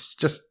everything. It's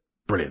just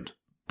brilliant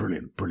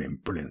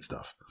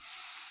stuff.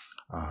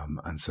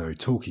 And so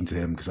talking to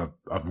him, because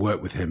I've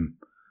worked with him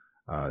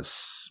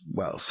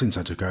since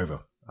I took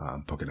over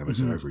Pocket Numbers,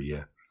 so over a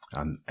year.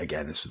 And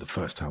again, this was the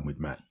first time we'd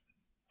met.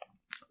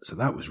 So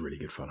that was really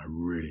good fun. I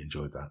really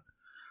enjoyed that.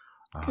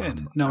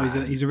 Good. No,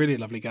 he's a really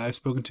lovely guy. I've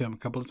spoken to him a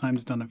couple of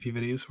times, done a few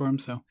videos for him.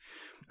 So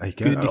there you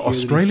go. Good to hear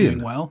Australian. That he's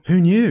doing well. Who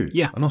knew?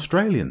 Yeah, an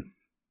Australian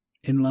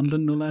in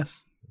London, no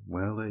less.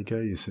 Well, there you go.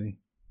 You see.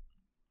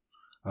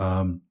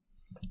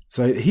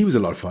 So he was a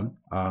lot of fun,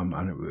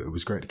 and it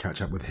was great to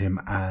catch up with him.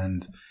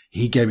 And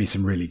he gave me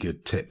some really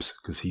good tips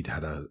because he'd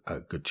had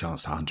a good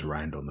chance to hunt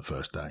around on the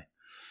first day.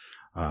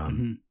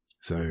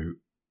 So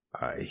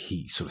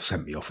he sort of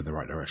sent me off in the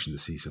right direction to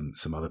see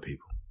some other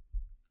people.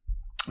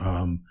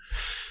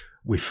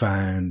 We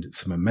found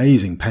some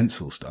amazing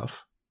pencil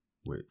stuff,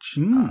 which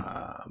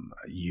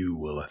you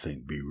will, I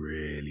think, be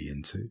really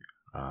into.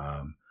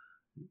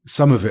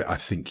 Some of it I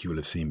think you will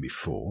have seen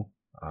before,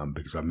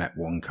 because I met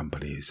one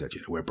company who said, you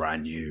know, we're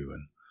brand new,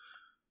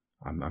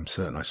 and I'm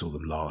certain I saw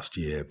them last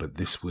year, but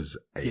this was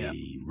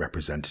a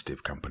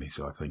representative company,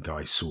 so I think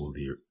I saw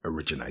the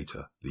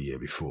originator the year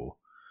before.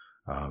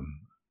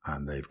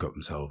 And they've got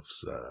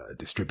themselves a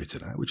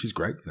distributor now, which is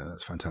great. You know,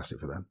 that's fantastic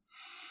for them.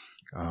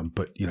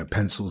 But, you know,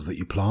 pencils that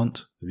you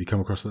plant, have you come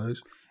across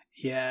those?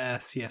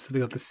 Yes. So they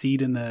got the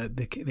seed and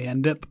the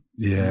end dip.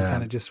 Yeah.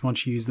 Kind of just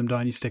once you use them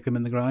down, you stick them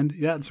in the ground.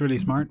 Yeah, it's really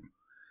smart.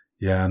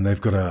 Yeah, and they've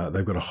got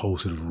a whole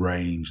sort of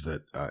range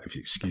that, if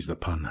you excuse the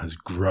pun, has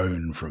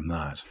grown from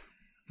that.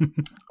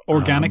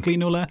 Organically,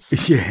 no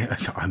less. Yeah,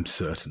 I'm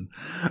certain.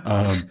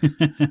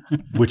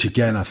 Which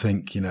again, I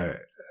think, you know,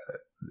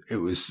 it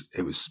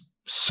was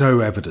so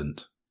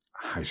evident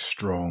how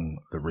strong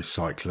the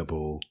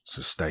recyclable,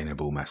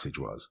 sustainable message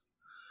was.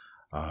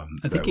 I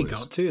think it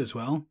got to as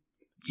well.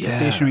 Yeah.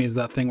 Stationery is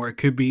that thing where it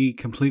could be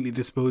completely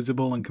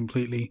disposable and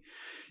completely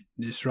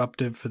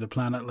disruptive for the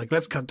planet. Like,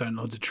 let's cut down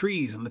loads of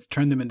trees and let's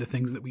turn them into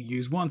things that we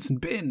use once and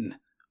bin.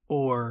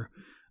 Or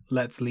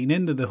let's lean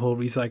into the whole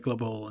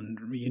recyclable and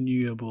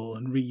renewable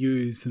and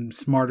reuse and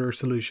smarter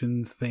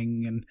solutions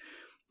thing and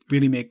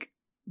really make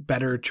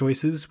better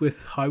choices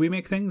with how we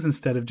make things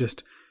instead of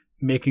just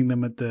making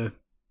them at the,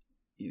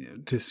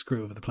 to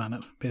screw over the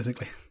planet,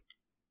 basically.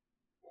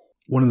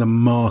 One of the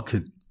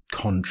marked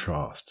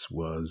contrasts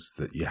was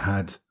that you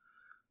had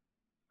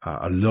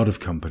a lot of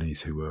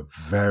companies who were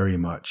very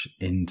much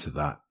into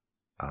that,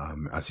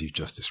 as you've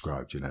just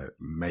described,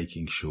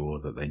 making sure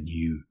that they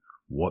knew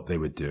what they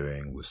were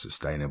doing was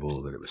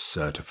sustainable, that it was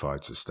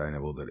certified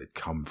sustainable, that it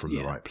come from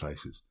the right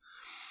places.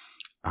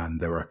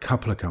 And there were a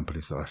couple of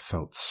companies that I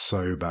felt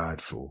so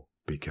bad for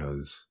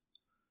because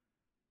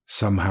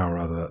somehow or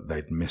other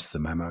they'd missed the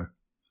memo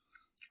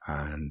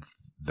and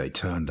they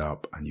turned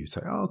up and you'd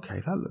say, oh, okay,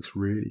 that looks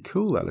really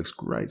cool. That looks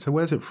great. So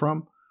where's it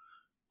from?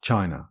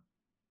 China.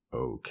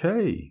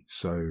 Okay.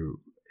 So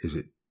is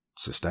it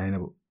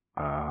sustainable?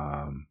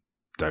 Don't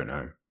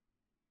know.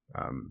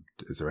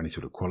 Is there any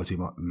sort of quality?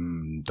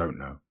 Don't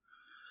know.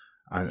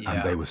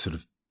 And they were sort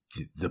of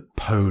the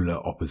polar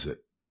opposite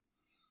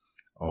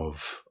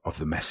of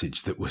the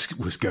message that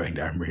was going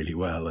down really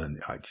well.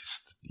 And I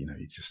just, you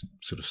just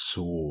sort of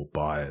saw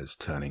buyers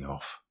turning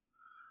off,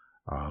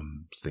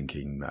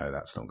 thinking, no,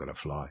 that's not going to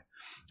fly.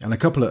 And a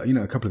couple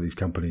of these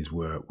companies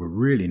were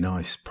really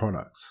nice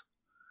products,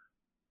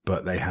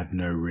 but they had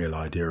no real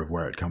idea of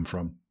where it come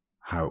from,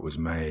 how it was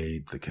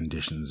made, the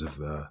conditions of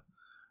the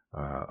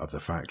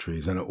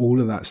factories, and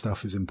all of that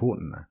stuff is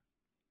important now.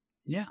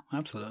 Yeah,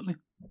 absolutely.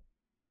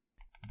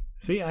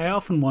 See, I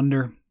often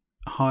wonder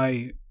how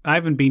I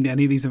haven't been to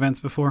any of these events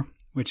before,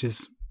 which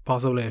is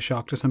possibly a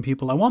shock to some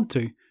people. I want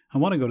to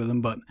go to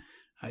them, but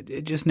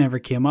it just never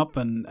came up.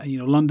 And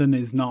London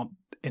is not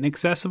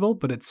inaccessible,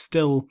 but it's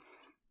still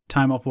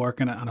time off work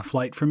and a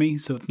flight for me,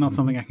 so it's not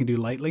something I can do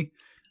lightly.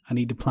 I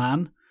need to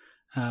plan.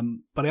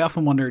 But I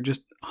often wonder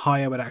just how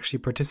I would actually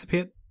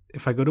participate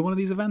if I go to one of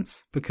these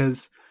events,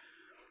 because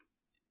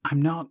I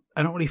don't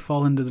really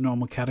fall into the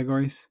normal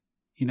categories,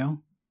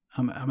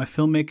 I'm a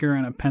filmmaker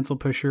and a pencil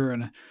pusher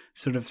and a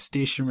sort of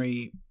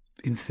stationery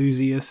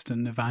enthusiast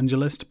and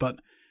evangelist, but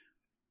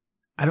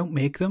I don't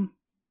make them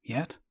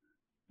yet,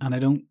 and I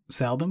don't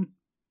sell them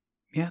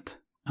yet,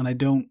 and I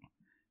don't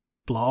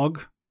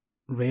blog,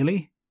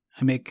 really.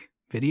 I make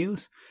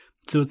videos.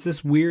 So it's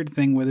this weird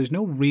thing where there's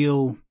no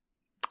real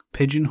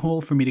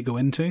pigeonhole for me to go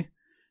into,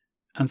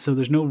 and so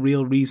there's no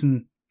real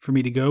reason for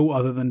me to go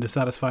other than to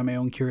satisfy my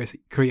own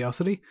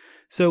curiosity.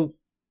 So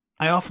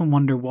I often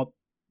wonder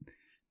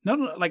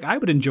I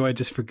would enjoy it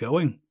just for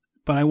going,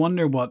 but I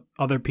wonder what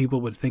other people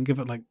would think of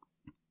it. Like,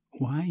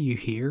 why are you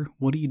here?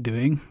 What are you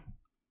doing?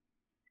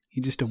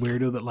 You just a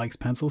weirdo that likes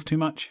pencils too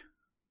much?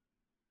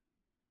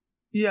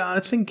 Yeah, I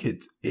think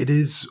it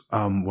is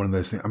one of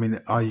those things. I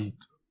mean, I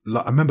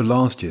remember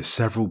last year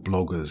several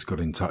bloggers got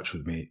in touch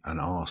with me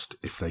and asked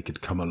if they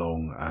could come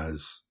along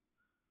as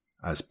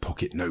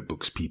pocket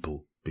notebooks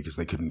people because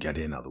they couldn't get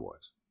in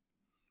otherwise.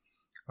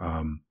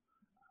 And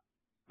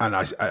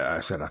I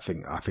said I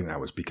think that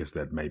was because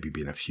there'd maybe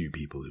been a few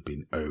people who'd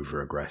been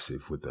over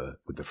aggressive with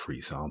the free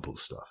sample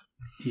stuff.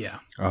 Yeah.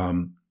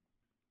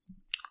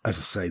 As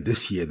I say,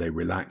 this year they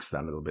relaxed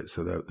that a little bit,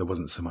 so there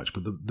wasn't so much.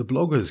 But the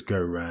bloggers go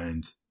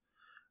around.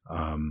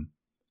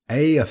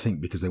 I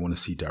think because they want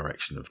to see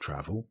direction of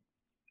travel.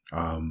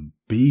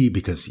 B,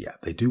 because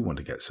they do want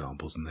to get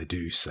samples, and they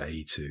do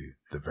say to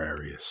the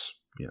various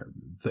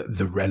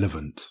the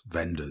relevant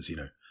vendors,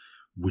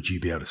 would you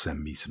be able to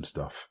send me some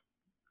stuff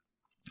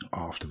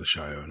after the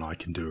show and I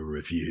can do a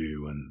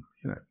review and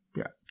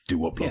do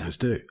what bloggers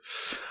do.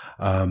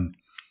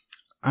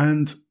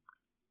 And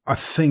I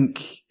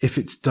think if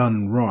it's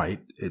done right,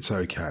 it's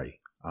okay.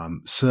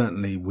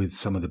 Certainly with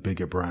some of the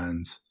bigger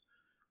brands,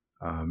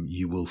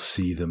 you will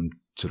see them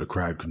sort of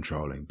crowd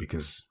controlling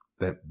because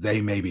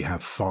they maybe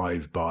have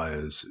 5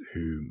 buyers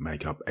who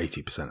make up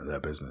 80% of their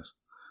business,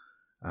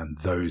 and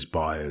those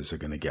buyers are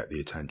going to get the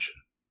attention.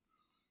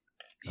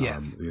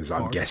 Yes, because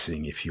I'm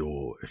guessing if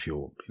you're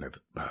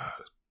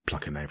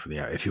pluck a name from the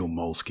air, if you're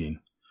Moleskine,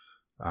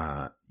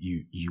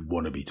 you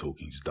want to be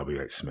talking to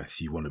WH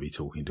Smith, you want to be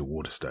talking to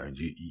Waterstone,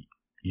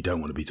 you don't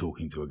want to be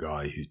talking to a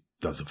guy who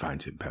does a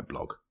fountain pen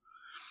blog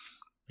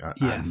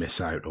and miss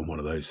out on one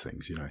of those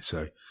things,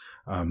 So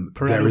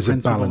there is a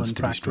balance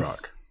to be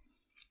struck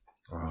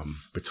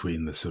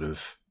between the sort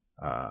of,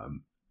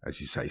 as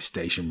you say,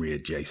 stationery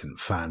adjacent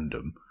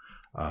fandom,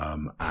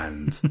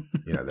 and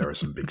there are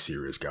some big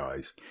serious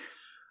guys.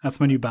 That's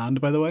my new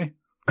band, by the way.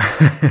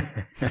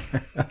 I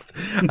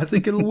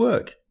think it'll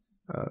work.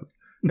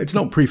 It's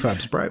not Prefab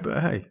Spray,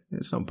 but hey,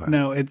 it's not bad.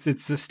 No, it's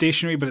a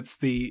stationery, but it's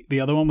the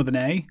other one with an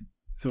A.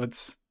 So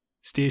it's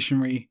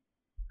stationery.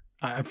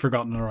 I've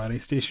forgotten it already.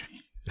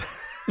 Stationery.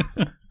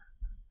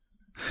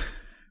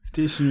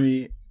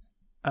 Stationery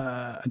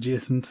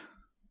adjacent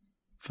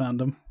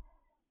fandom.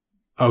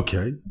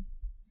 Okay.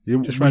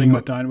 Just writing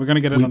that down. We're going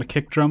to get it on a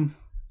kick drum.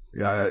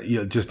 Yeah,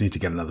 you just need to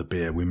get another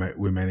beer. We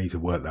may need to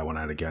work that one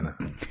out again, I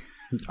think.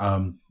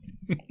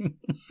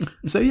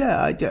 So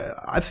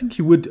I think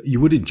you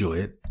would enjoy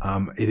it.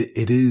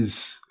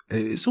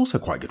 It's also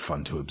quite good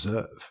fun to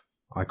observe.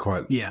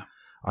 Yeah.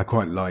 I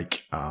quite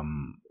like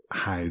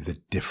how the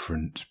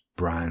different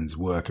brands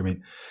work. I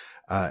mean,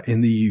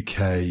 in the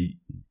UK,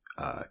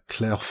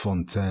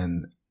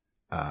 Clairefontaine,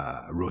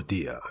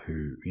 Rhodia,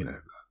 who,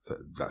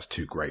 that's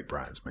two great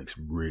brands, make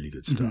some really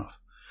good stuff.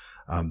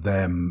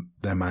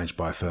 They're managed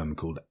by a firm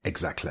called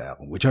Exaclair,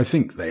 which I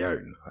think they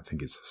own. I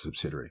think it's a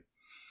subsidiary.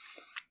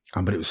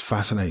 But it was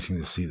fascinating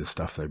to see the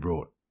stuff they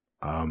brought.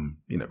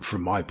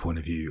 From my point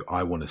of view,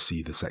 I want to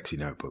see the sexy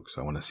notebooks.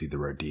 I want to see the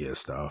Rhodia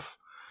stuff.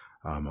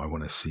 I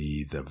want to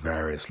see the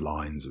various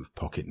lines of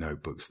pocket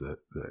notebooks that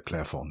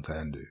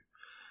Clairefontaine do.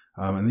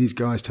 And these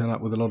guys turn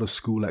up with a lot of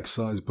school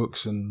exercise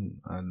books and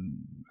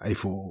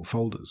A4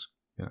 folders.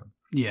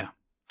 Yeah.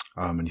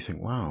 And you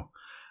think, wow.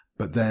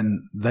 But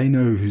then they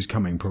know who's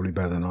coming probably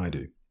better than I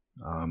do.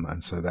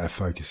 And so their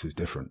focus is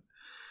different.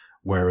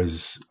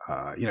 Whereas,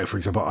 for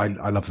example, I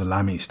love the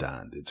Lamy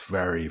stand. It's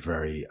very,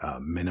 very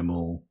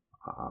minimal.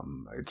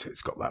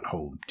 It's got that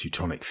whole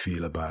Teutonic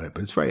feel about it,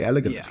 but it's very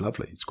elegant. Yeah. It's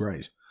lovely. It's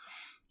great.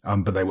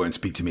 But they won't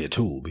speak to me at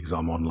all because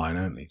I'm online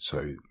only.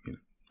 So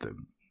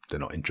they're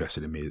not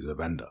interested in me as a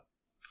vendor.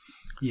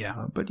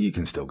 Yeah. But you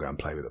can still go and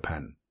play with a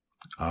pen.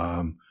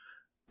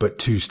 But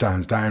two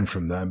stands down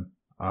from them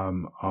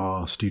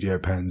are Studio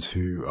Pens,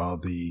 who are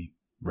the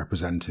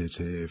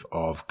representative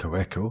of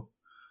Kaweco.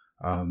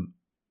 And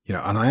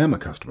I am a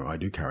customer. I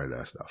do carry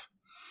their stuff.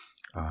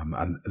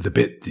 And the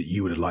bit that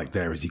you would have liked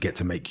there is you get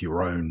to make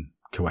your own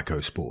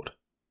Kaweco Sport.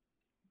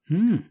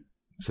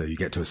 So you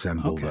get to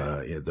assemble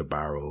the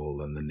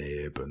barrel and the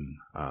nib and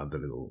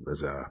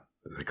there's a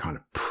kind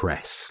of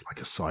press,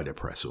 like a cider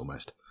press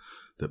almost,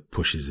 that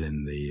pushes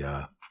in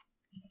the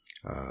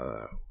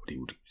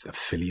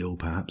filial,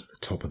 perhaps, at the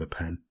top of the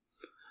pen.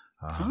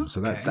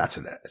 So that's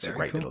a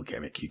great little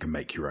gimmick. You can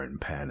make your own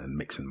pen and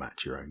mix and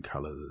match your own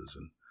colours.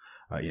 And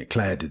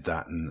Claire did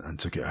that and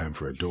took it home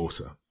for her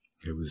daughter,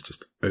 who was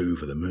just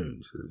over the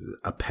moon. So it was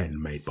a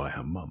pen made by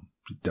her mum.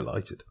 She was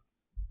delighted.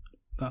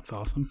 That's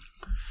awesome.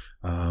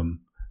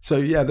 So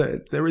yeah,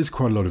 there is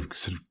quite a lot of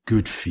sort of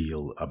good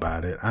feel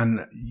about it,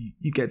 and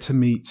you get to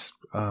meet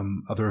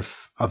other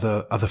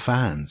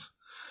fans.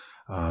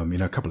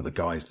 A couple of the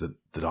guys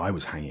that I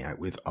was hanging out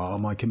with are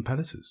my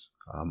competitors.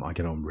 I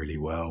get on really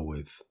well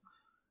with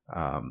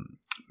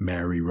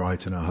Mary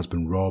Wright and her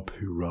husband Rob,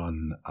 who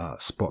run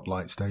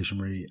Spotlight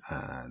Stationery,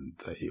 and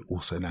they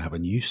also now have a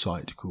new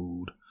site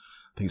called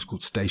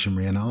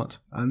Stationery and Art,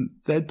 and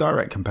they're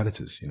direct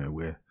competitors.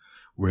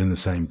 We're in the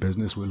same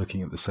business. We're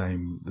looking at the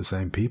same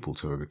people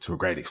to a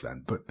great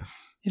extent, but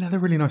they're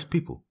really nice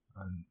people,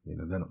 and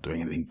they're not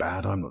doing anything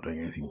bad. I'm not doing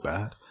anything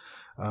bad.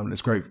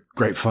 It's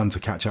great fun to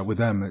catch up with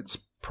them. It's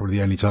probably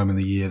the only time in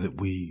the year that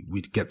we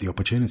get the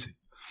opportunity.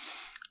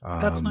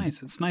 That's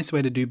nice. It's a nice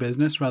way to do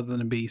business rather than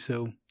to be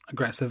so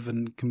aggressive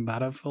and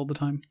combative all the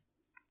time.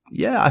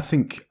 Yeah, I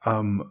think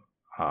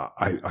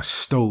I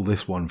stole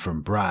this one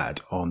from Brad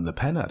on the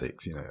Pen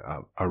Addicts.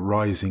 A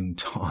rising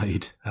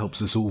tide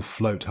helps us all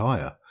float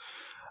higher.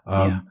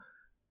 The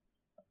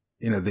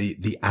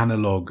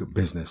analog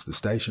business, the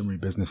stationery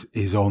business,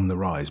 is on the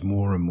rise.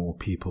 More and more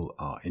people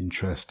are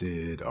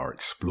interested, are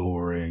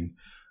exploring.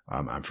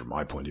 And from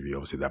my point of view,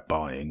 obviously they're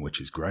buying,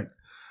 which is great.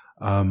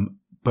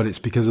 But it's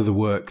because of the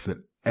work that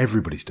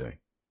everybody's doing.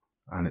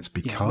 And it's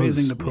because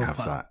we have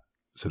that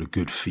sort of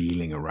good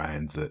feeling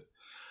around that.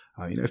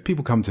 If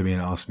people come to me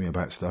and ask me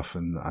about stuff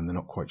and they're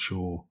not quite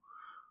sure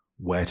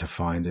where to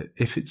find it,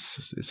 if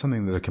it's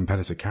something that a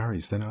competitor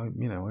carries, then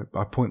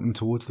I point them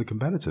towards the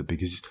competitor,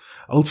 because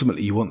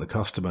ultimately you want the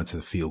customer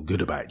to feel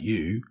good about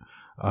you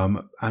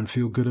and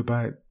feel good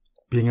about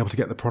being able to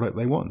get the product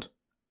they want.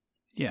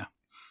 Yeah.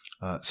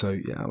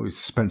 We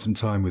spent some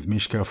time with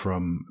Mishka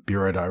from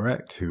Bureau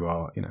Direct, who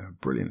are a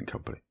brilliant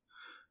company.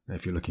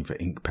 If you're looking for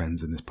ink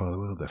pens in this part of the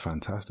world, they're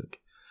fantastic.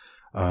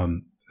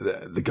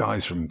 The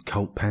guys from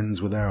Cult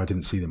Pens were there. I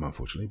didn't see them,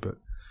 unfortunately, but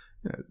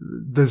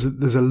there's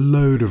a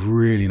load of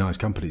really nice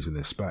companies in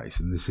this space,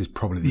 and this is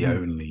probably the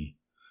only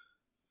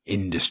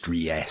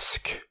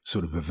industry-esque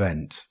sort of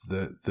event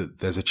that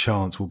there's a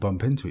chance we'll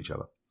bump into each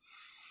other.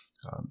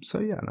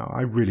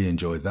 I really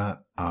enjoyed that.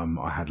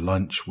 I had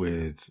lunch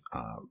with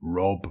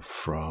Rob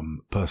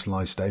from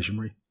Personalized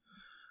Stationery,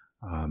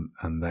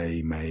 and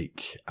they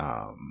make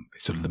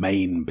sort of the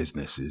main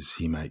business is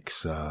he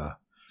makes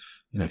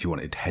if you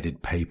wanted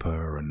headed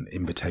paper and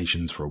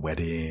invitations for a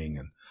wedding,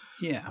 and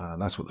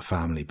that's what the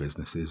family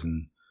business is.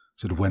 And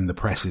sort of when the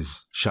press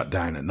is shut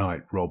down at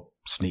night, Rob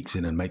sneaks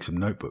in and makes some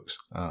notebooks.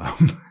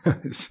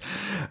 It's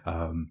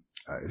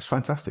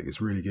fantastic.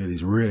 It's really good.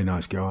 He's a really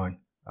nice guy.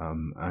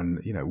 And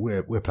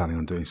we're planning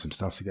on doing some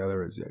stuff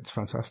together. It's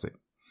fantastic.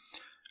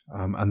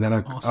 And then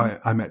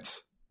I met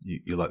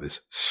you like this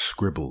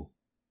Scribble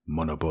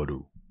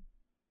Monobodu.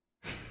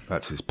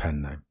 That's his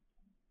pen name.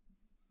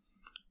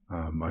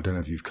 I don't know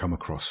if you've come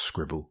across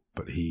Scribble,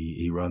 but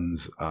he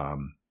runs a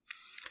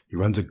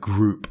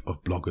group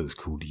of bloggers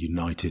called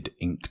United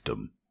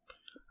Inkdom.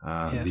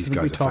 These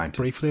guys we talked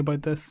briefly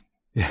about this.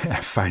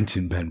 Yeah,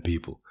 fountain pen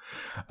people.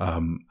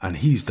 And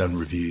he's done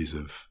reviews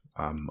of,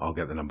 I'll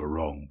get the number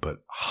wrong,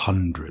 but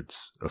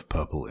hundreds of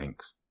purple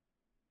inks.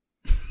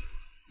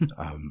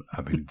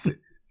 I mean,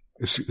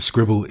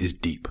 Scribble is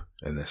deep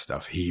in this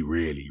stuff. He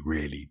really,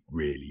 really,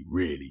 really,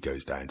 really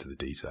goes down to the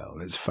detail,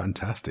 and it's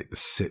fantastic to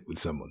sit with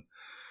someone.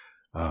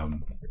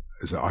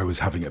 So I was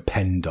having a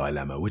pen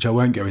dilemma, which I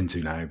won't go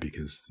into now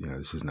because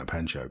this isn't a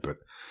pen show, but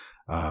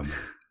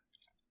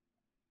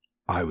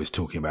I was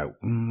talking about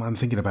I'm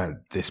thinking about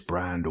this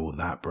brand or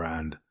that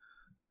brand,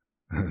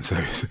 and so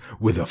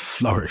with a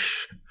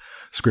flourish,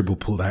 Scribble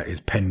pulled out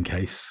his pen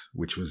case,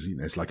 which was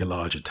it's like a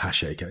large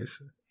attaché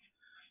case.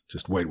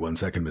 Just wait 1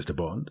 second, Mr.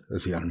 Bond,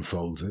 as he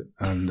unfolds it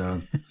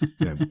and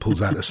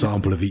pulls out a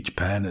sample of each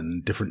pen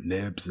and different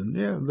nibs, and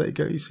there you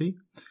go. You see.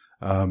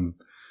 And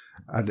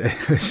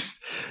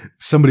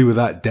somebody with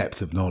that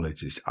depth of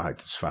knowledge is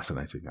it's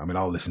fascinating. I mean,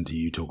 I'll listen to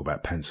you talk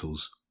about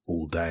pencils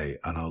all day,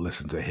 and I'll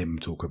listen to him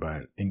talk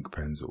about ink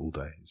pens all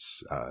day.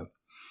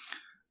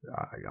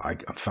 I'm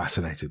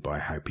fascinated by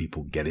how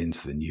people get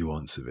into the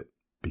nuance of it,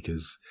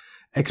 because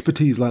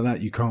expertise like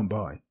that you can't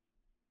buy.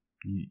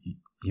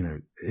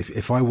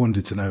 If I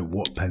wanted to know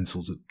what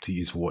pencils to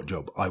use for what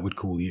job, I would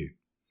call you.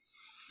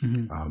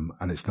 Mm-hmm.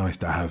 And it's nice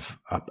to have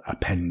a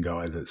pen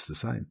guy that's the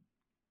same.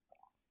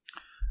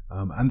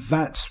 And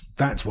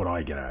that's what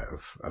I get out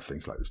of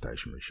things like the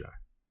stationery show.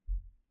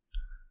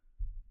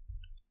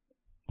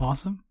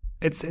 Awesome.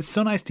 It's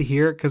so nice to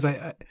hear, because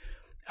I've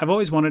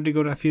always wanted to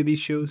go to a few of these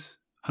shows,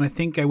 and I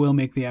think I will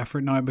make the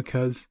effort now,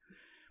 because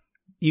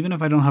even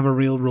if I don't have a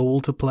real role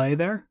to play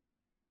there,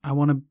 I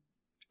want to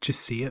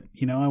just see it.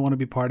 I want to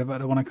be part of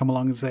it. I want to come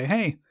along and say,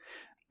 hey,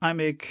 I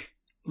make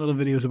little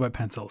videos about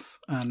pencils.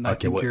 And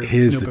okay, well,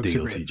 here's the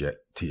deal,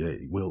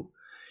 TJ. We'll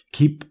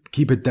keep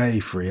a day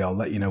free. I'll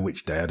let you know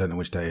which day. I don't know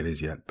which day it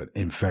is yet, but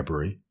in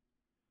February.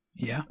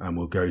 Yeah. And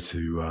we'll go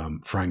to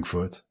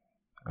Frankfurt,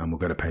 and we'll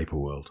go to Paper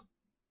World.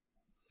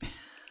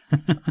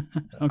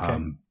 Okay.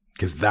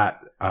 Because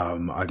that, I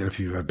don't know if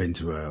you've ever been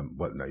to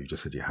no, you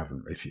just said you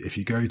haven't. If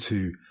you go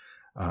to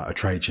a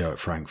trade show at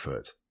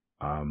Frankfurt,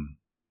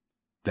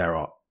 there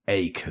are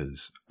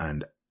acres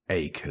and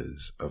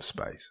acres of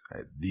space.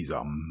 These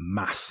are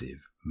massive,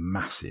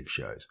 massive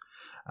shows.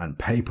 And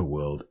Paper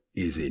World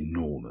is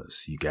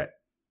enormous. You get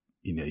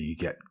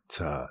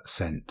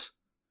sent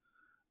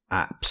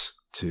apps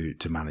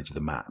to manage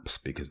the maps,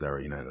 because there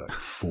are, like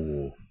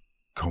 4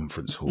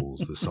 conference halls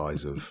the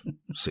size of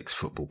 6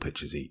 football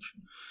pitches each.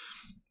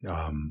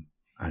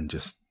 And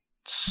just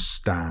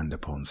stand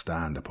upon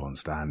stand upon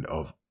stand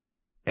of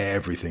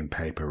everything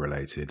paper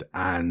related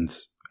and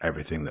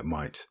everything that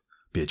might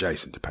be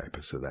adjacent to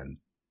paper. So then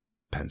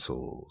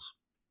pencils,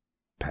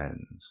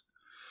 pens.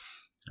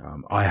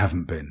 I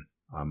haven't been.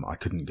 I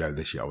couldn't go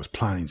this year. I was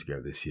planning to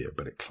go this year,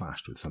 but it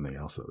clashed with something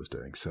else that I was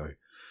doing. So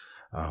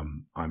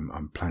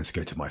I'm planning to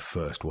go to my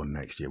first one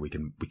next year. We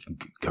can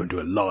go and do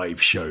a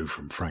live show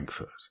from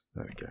Frankfurt.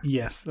 There we go.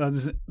 Yes,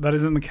 that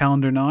is in the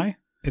calendar now.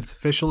 It's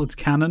official. It's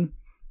canon.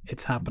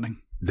 It's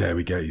happening. There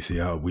we go. You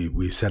see,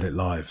 we've said it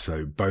live,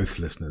 so both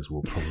listeners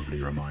will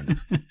probably remind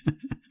us.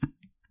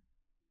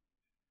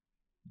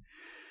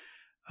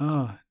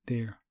 Oh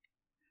dear.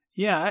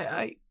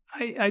 Yeah,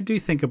 I do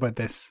think about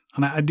this,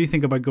 and I do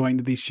think about going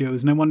to these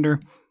shows, and I wonder,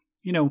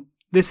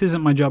 this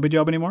isn't my jobby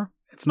job anymore.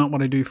 It's not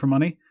what I do for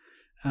money.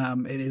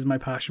 It is my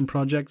passion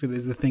project. It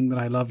is the thing that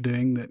I love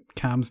doing, that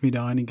calms me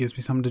down and gives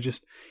me something to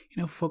just,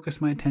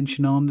 focus my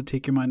attention on, to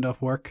take your mind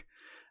off work.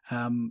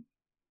 And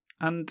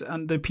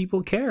the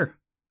people care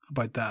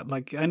about that.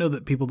 Like, I know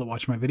that people that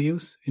watch my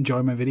videos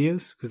enjoy my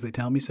videos because they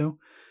tell me so.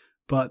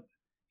 But,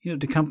 do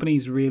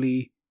companies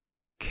really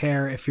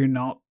care if you're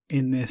not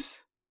in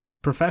this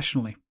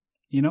professionally?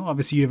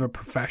 Obviously you have a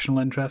professional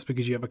interest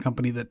because you have a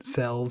company that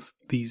sells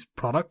these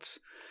products.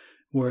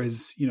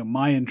 Whereas,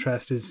 my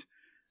interest is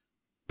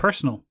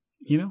personal.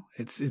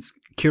 It's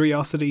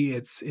curiosity,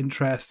 it's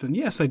interest. And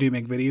yes, I do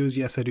make videos.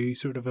 Yes, I do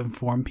sort of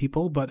inform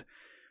people, but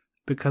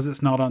because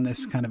it's not on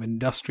this kind of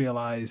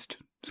industrialized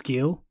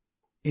scale,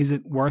 is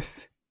it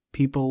worth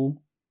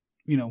people,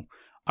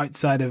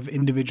 outside of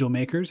individual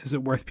makers? Is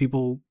it worth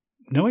people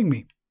knowing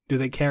me? Do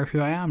they care who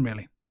I am,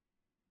 really?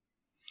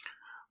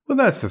 Well,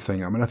 that's the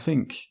thing. I mean, I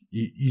think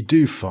you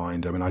do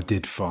find, I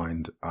did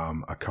find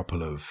a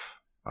couple of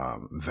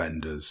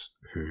vendors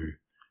who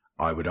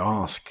I would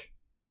ask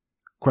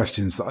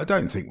questions that I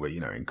don't think were,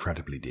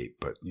 incredibly deep,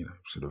 but,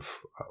 sort of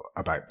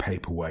about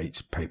paper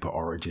weight, paper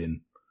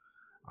origin,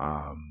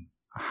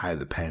 how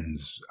the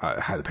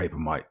paper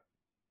might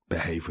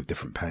behave with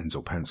different pens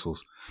or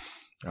pencils.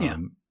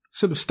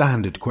 Sort of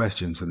standard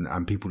questions,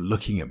 and people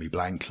looking at me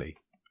blankly.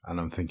 And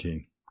I'm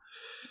thinking,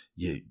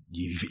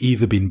 you've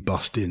either been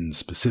bussed in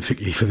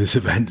specifically for this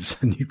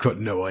event and you've got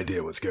no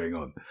idea what's going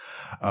on.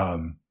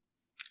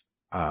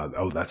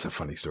 That's a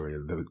funny story.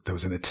 There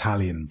was an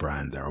Italian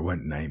brand there. I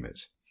won't name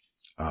it.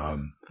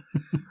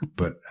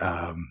 But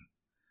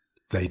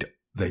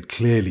they'd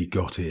clearly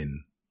got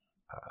in.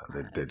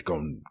 They'd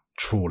gone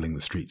trawling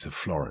the streets of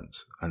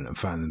Florence and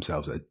found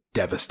themselves a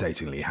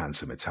devastatingly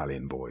handsome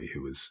Italian boy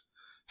who was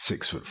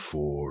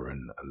 6'4"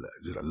 and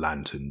a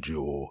lantern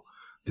jaw,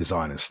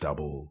 designer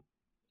stubble.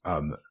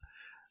 And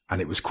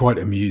it was quite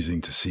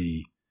amusing to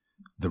see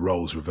the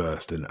roles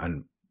reversed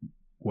and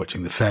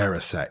watching the fairer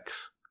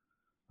sex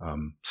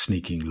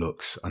sneaking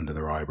looks under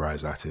their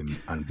eyebrows at him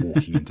and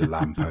walking into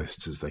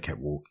lampposts as they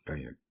kept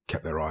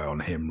their eye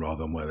on him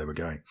rather than where they were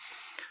going.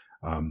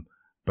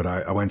 But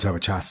I went to have a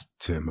chat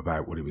to him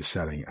about what he was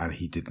selling, and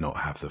he did not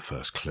have the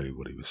first clue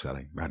what he was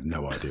selling. I had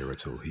no idea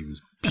at all. He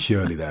was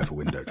purely there for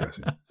window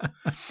dressing.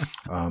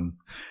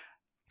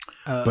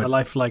 A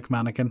lifelike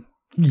mannequin.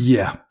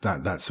 Yeah,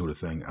 that sort of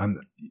thing. And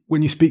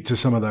when you speak to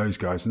some of those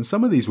guys, and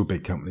some of these were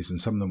big companies and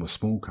some of them were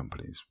small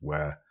companies,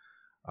 where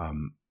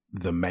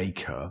the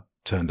maker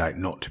turned out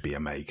not to be a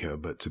maker,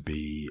 but to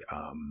be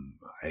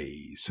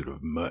a sort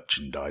of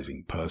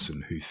merchandising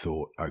person who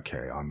thought,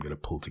 okay, I'm going to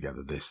pull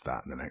together this,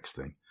 that, and the next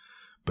thing.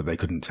 But they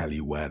couldn't tell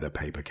you where the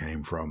paper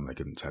came from. They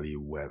couldn't tell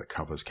you where the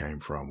covers came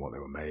from, what they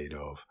were made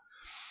of.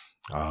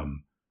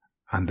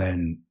 And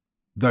then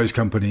those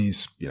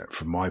companies,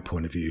 from my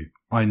point of view,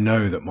 I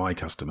know that my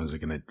customers are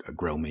going to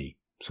grill me.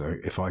 So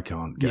if I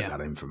can't get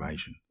that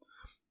information,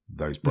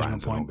 those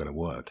brands are not going to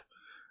work.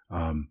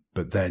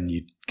 But then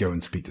you go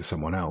and speak to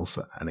someone else,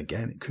 and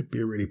again, it could be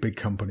a really big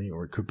company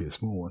or it could be a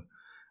small one,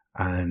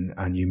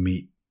 and you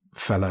meet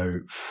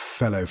fellow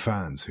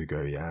fans who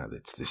go, yeah,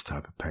 it's this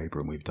type of paper,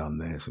 and we've done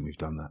this and we've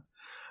done that.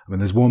 I mean,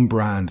 there's one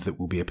brand that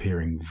will be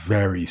appearing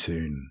very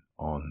soon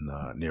on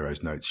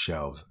Nero's Notes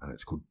shelves, and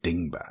it's called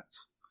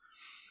Dingbats,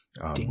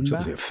 which is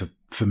obviously a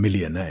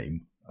familiar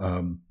name.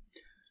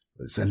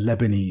 It's a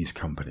Lebanese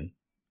company,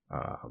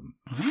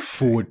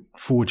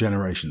 four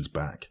generations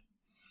back.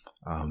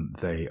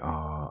 They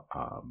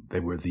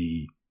were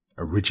the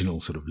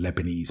original sort of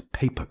Lebanese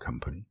paper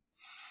company,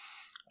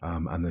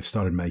 and they've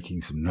started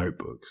making some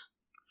notebooks,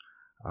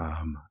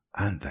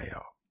 and they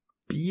are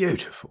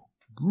beautiful,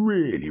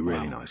 really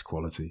nice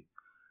quality.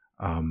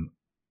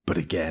 But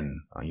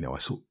again, I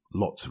saw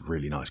lots of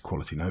really nice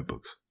quality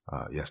notebooks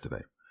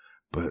yesterday,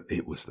 but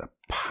it was the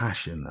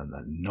passion and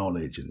the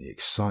knowledge and the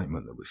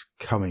excitement that was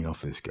coming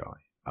off this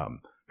guy,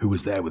 who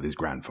was there with his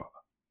grandfather.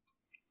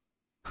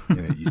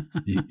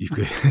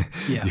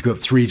 You've got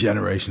 3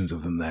 generations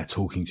of them there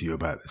talking to you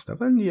about this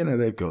stuff, and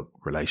they've got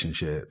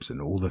relationships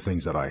and all the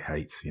things that I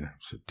hate,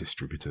 so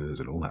distributors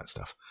and all that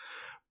stuff.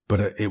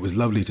 But it was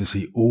lovely to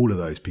see all of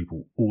those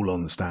people all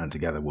on the stand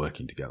together,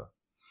 working together,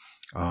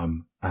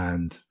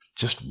 and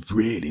just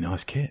really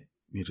nice kit.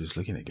 You're just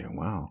looking at it going,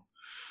 wow.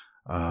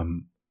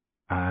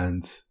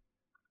 And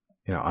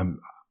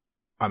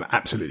I'm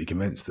absolutely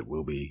convinced that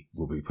we'll be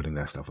putting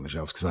their stuff on the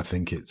shelves, because I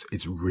think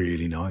it's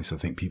really nice. I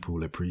think people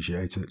will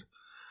appreciate it.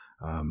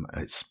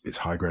 It's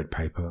high grade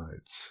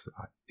paper.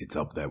 It's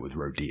up there with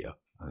Rhodia,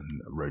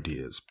 and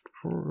Rhodia's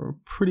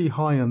pretty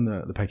high on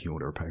the pecking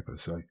order of paper.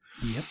 So,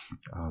 yep.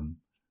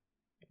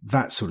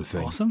 That sort of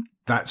thing. Awesome.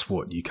 That's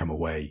what you come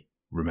away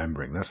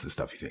remembering. That's the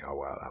stuff you think, oh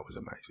wow, that was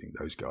amazing.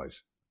 Those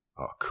guys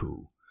are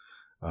cool.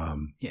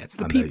 It's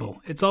the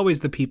people. It's always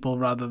the people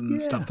rather than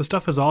the stuff. The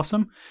stuff is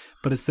awesome,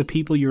 but it's the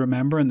people you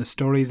remember and the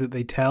stories that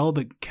they tell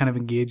that kind of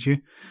engage you.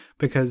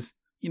 Because,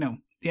 at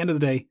the end of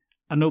the day,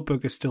 a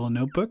notebook is still a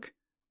notebook,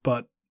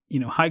 but,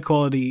 high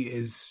quality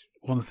is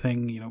one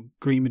thing,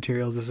 green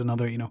materials is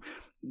another,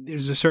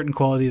 there's a certain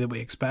quality that we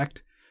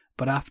expect.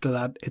 But after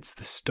that, it's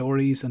the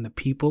stories and the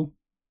people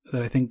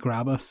that I think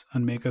grab us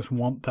and make us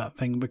want that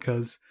thing,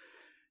 because,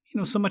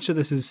 so much of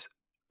this is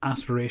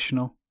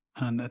aspirational,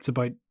 and it's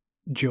about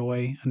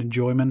joy and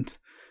enjoyment.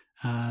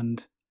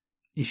 And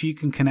if you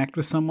can connect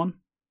with someone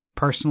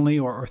personally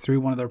or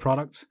through one of their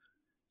products,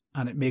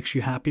 and it makes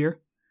you happier,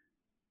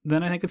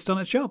 then I think it's done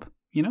its job.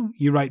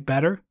 You write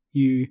better,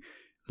 you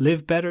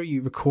live better,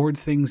 you record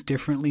things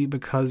differently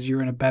because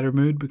you're in a better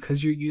mood,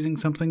 because you're using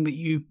something that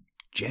you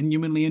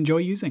genuinely enjoy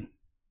using.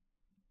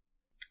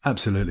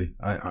 Absolutely.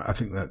 I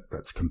think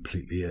that's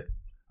completely it.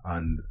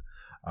 And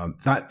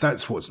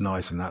that's what's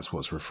nice, and that's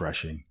what's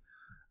refreshing.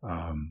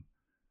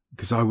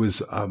 Because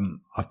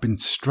I've been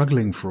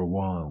struggling for a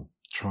while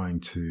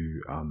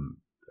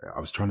I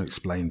was trying to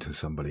explain to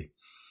somebody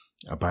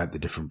about the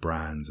different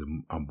brands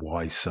and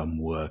why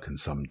some work and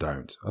some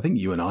don't. I think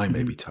you and I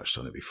maybe touched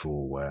on it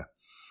before, where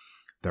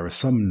there are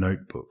some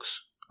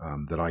notebooks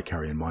that I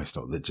carry in my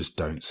stock that just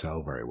don't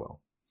sell very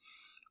well.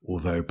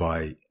 Although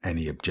by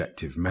any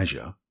objective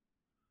measure,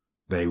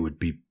 they would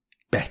be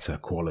better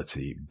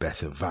quality,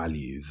 better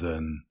value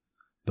than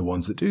the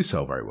ones that do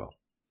sell very well.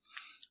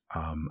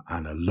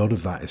 And a lot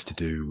of that is to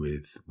do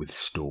with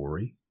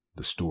story,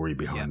 the story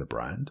behind the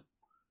brand,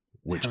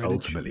 which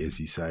ultimately, as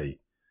you say,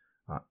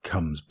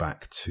 comes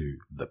back to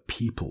the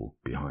people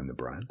behind the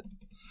brand.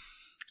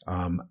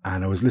 And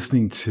I was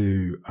listening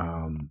to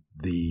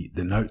the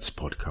Notes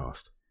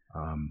podcast,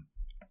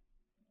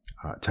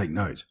 Take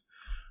Note.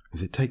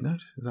 Is it Take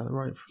Note? Is that the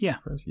right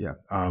phrase? Yeah.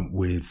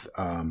 With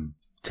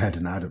Ted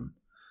and Adam.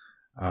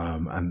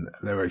 And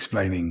they were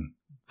explaining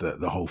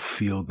the whole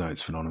Field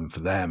Notes phenomenon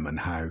for them,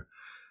 and how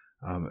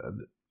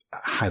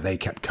they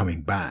kept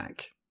coming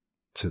back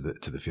to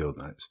the Field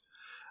Notes.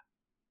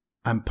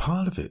 And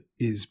part of it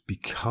is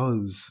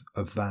because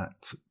of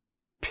that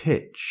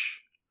pitch,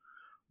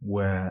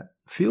 where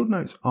Field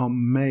Notes are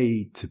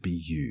made to be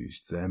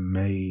used. They're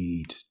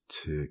made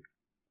to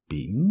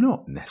be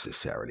not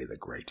necessarily the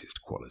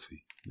greatest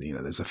quality.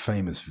 There's a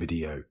famous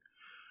video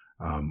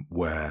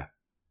where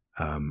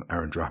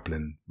Aaron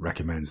Draplin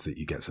recommends that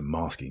you get some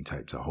masking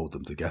tape to hold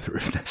them together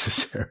if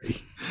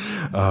necessary.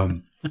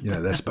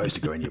 They're supposed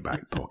to go in your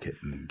back pocket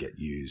and get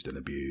used and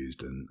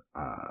abused. And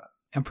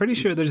I'm pretty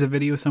sure there's a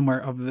video somewhere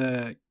of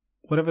the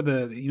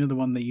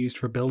one they used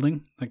for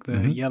building, like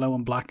the yellow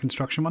and black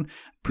construction one.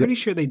 Pretty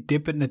sure they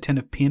dip it in a tin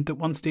of paint at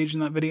one stage in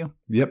that video.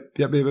 Yep.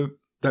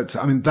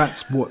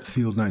 That's what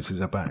Field Notes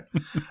is about.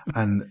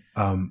 And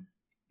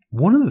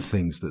one of the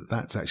things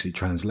that's actually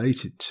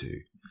translated to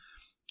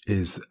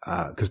is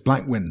because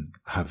Blackwing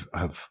have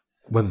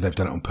whether they've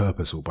done it on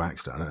purpose or by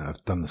accident,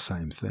 have done the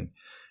same thing.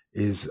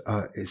 Is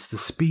it's the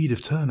speed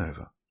of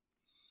turnover.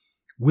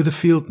 With a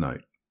Field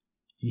Note,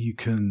 you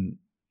can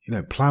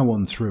plow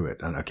on through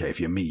it, and okay, if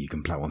you're me, you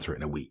can plow on through it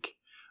in a week.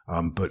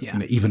 But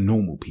even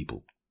normal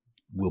people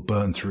will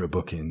burn through a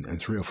book in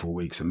 3 or 4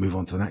 weeks and move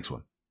on to the next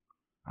one,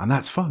 and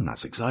that's fun.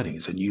 That's exciting.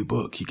 It's a new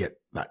book. You get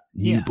that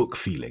new book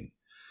feeling.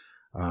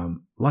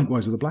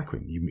 Likewise with the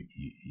Blackwing,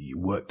 you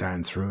work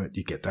down through it,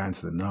 you get down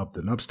to the nub.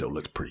 The nub still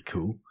looks pretty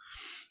cool,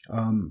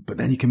 but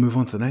then you can move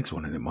on to the next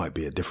one, and it might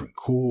be a different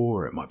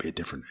core, it might be a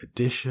different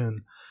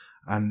edition,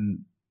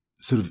 and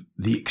sort of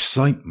the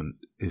excitement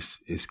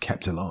is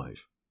kept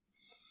alive.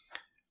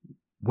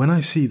 When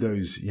I see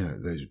those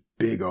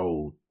big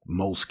old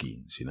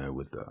Moleskines,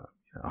 with the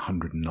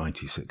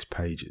 196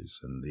 pages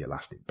and the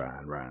elastic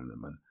band around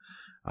them, and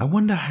I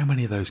wonder how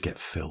many of those get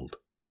filled.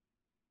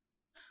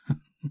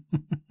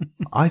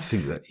 I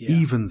think that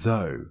even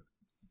though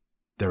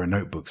there are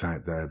notebooks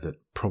out there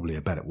that probably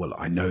are better, well,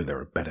 I know there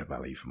are better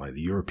value for money.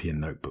 The European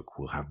notebook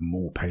will have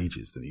more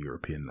pages than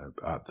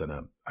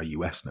a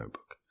US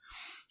notebook.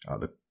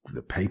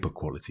 The paper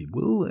quality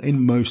will,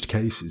 in most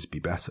cases, be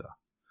better,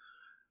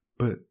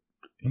 but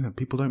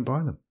people don't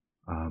buy them.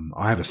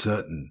 I have a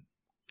certain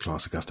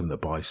class of customer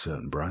that buys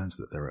certain brands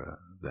that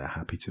they're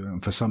happy to,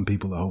 and for some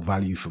people, the whole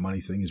value for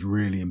money thing is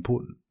really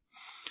important.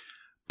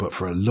 But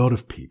for a lot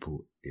of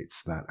people,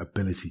 it's that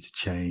ability to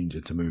change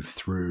and to move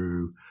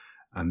through,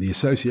 and the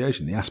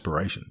association, the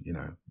aspiration.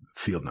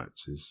 Field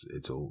Notes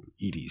it's all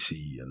EDC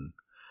and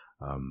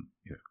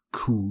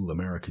cool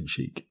American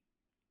chic.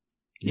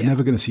 You're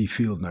never going to see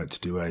Field Notes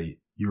do a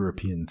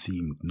European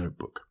themed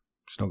notebook.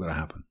 It's not going to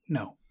happen.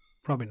 No,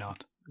 probably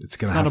not.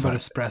 It's not about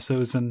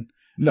espressos and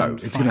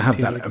it's going to have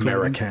that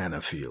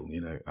Americana feel.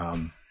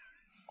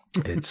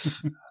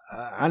 It's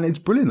and it's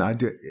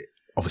brilliant.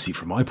 Obviously,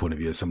 from my point of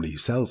view, as somebody who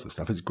sells the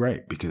stuff, it's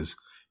great because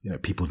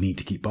people need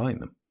to keep buying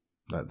them.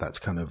 That's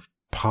kind of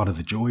part of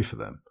the joy for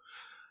them.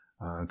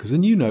 Because a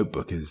new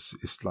notebook is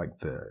like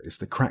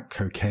the crack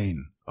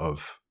cocaine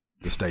of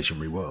the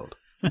stationery world.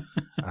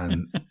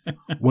 And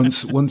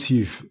once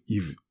you've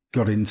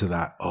got into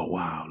that, oh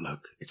wow,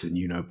 look, it's a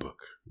new notebook.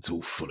 It's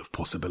all full of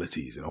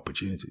possibilities and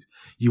opportunities.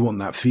 You want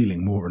that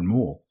feeling more and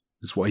more.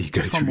 That's why you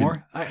go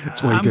through.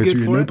 That's why you go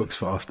through your notebooks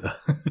faster.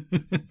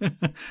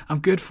 I'm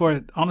good for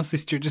it, honestly,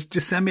 Stuart. Just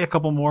send me a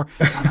couple more,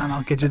 and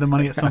I'll get you the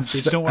money at some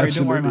stage. Don't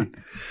worry, man.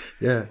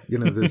 Yeah,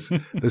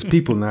 there's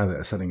people now that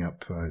are setting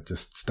up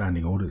just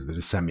standing orders. They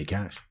just send me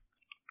cash.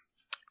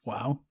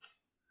 Wow.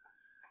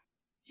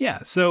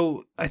 Yeah,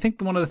 so I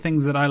think one of the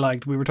things that I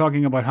liked, we were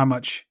talking about how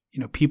much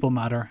people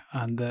matter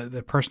and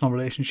the personal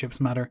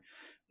relationships matter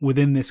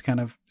within this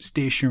kind of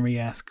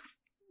stationery-esque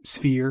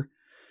sphere,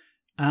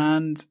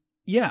 and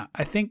yeah,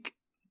 I think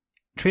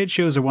trade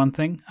shows are one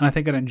thing, and I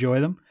think I'd enjoy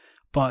them,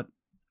 but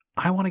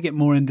I want to get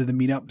more into the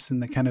meetups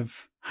and the kind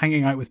of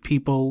hanging out with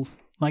people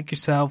like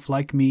yourself,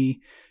 like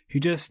me, who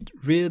just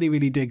really,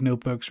 really dig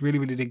notebooks, really,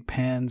 really dig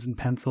pens and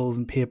pencils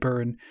and paper,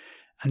 and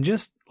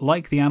just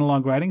like the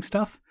analog writing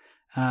stuff.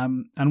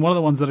 And one of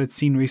the ones that I'd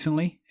seen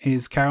recently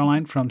is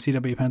Caroline from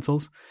CW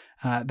Pencils.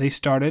 They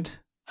started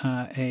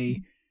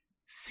a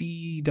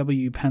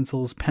CW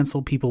Pencils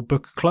Pencil People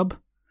Book Club.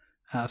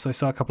 So I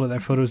saw a couple of their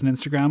photos on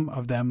Instagram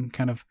of them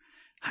kind of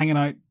hanging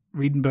out,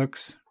 reading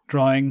books,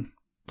 drawing,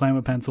 playing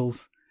with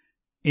pencils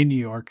in New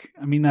York.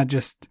 I mean,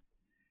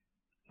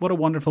 what a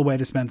wonderful way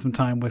to spend some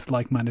time with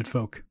like-minded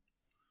folk.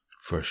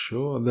 For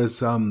sure.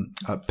 There's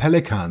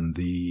Pelikan,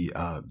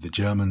 the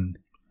German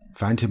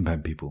fountain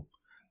pen people.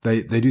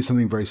 They do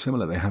something very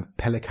similar. They have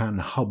Pelikan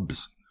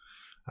hubs,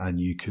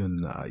 and you can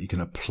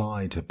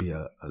apply to be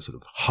a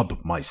sort of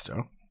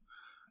hubmeister.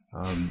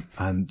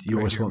 And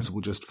you're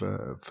responsible just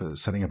for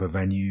setting up a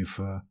venue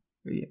for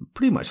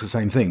pretty much the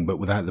same thing, but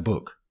without the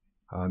book.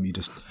 You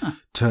just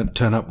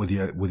turn up with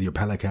your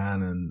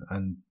Pelikan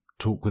and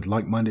talk with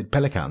like-minded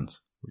Pelicans,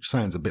 which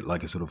sounds a bit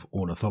like a sort of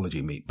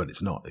ornithology meet, but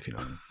it's not, if you know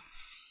what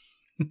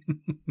I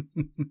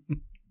mean.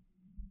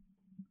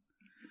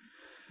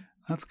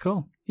 That's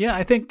cool. Yeah,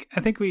 I think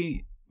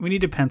we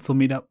need a pencil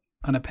meetup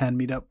and a pen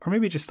meetup, or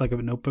maybe just like a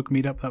notebook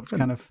meetup. That was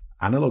kind of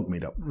analog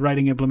meetup.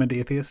 Writing Implement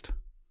Atheist.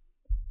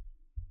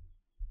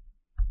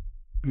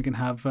 We can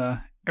have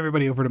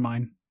everybody over to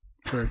mine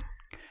for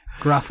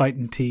graphite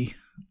and tea.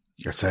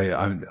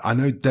 I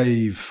know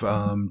Dave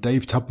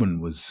Tubman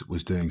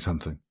was doing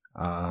something.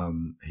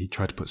 He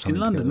tried to put something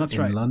in London. together That's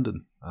right. In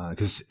London,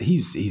 because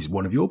he's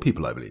one of your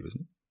people, I believe,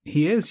 isn't he?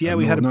 He is. Yeah, A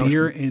we had a Northern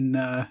beer in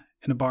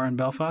a bar in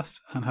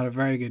Belfast and had a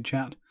very good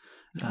chat.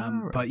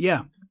 Right. But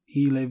yeah,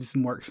 he lives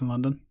and works in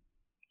London.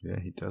 Yeah,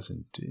 he does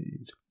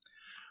indeed.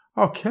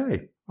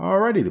 Okay,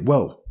 alrighty.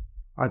 Well,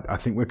 I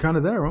think we're kind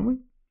of there, aren't we?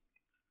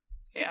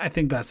 Yeah, I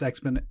think that's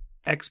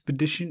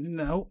expedition.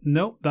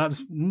 No,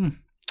 that's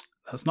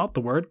not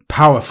the word.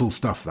 Powerful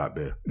stuff, that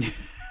beer.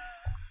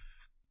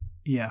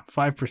 Yeah,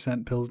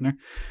 5% Pilsner.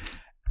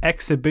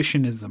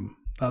 Exhibitionism.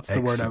 That's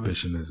the word I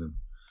was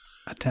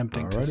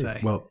attempting to say.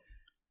 Well,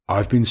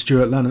 I've been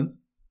Stuart Lennon.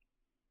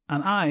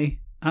 And I,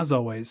 as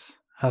always,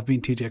 have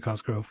been TJ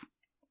Cosgrove.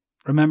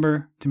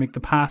 Remember to make the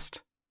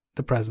past,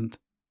 the present,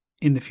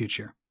 in the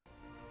future.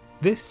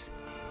 This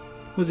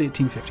was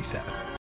 1857.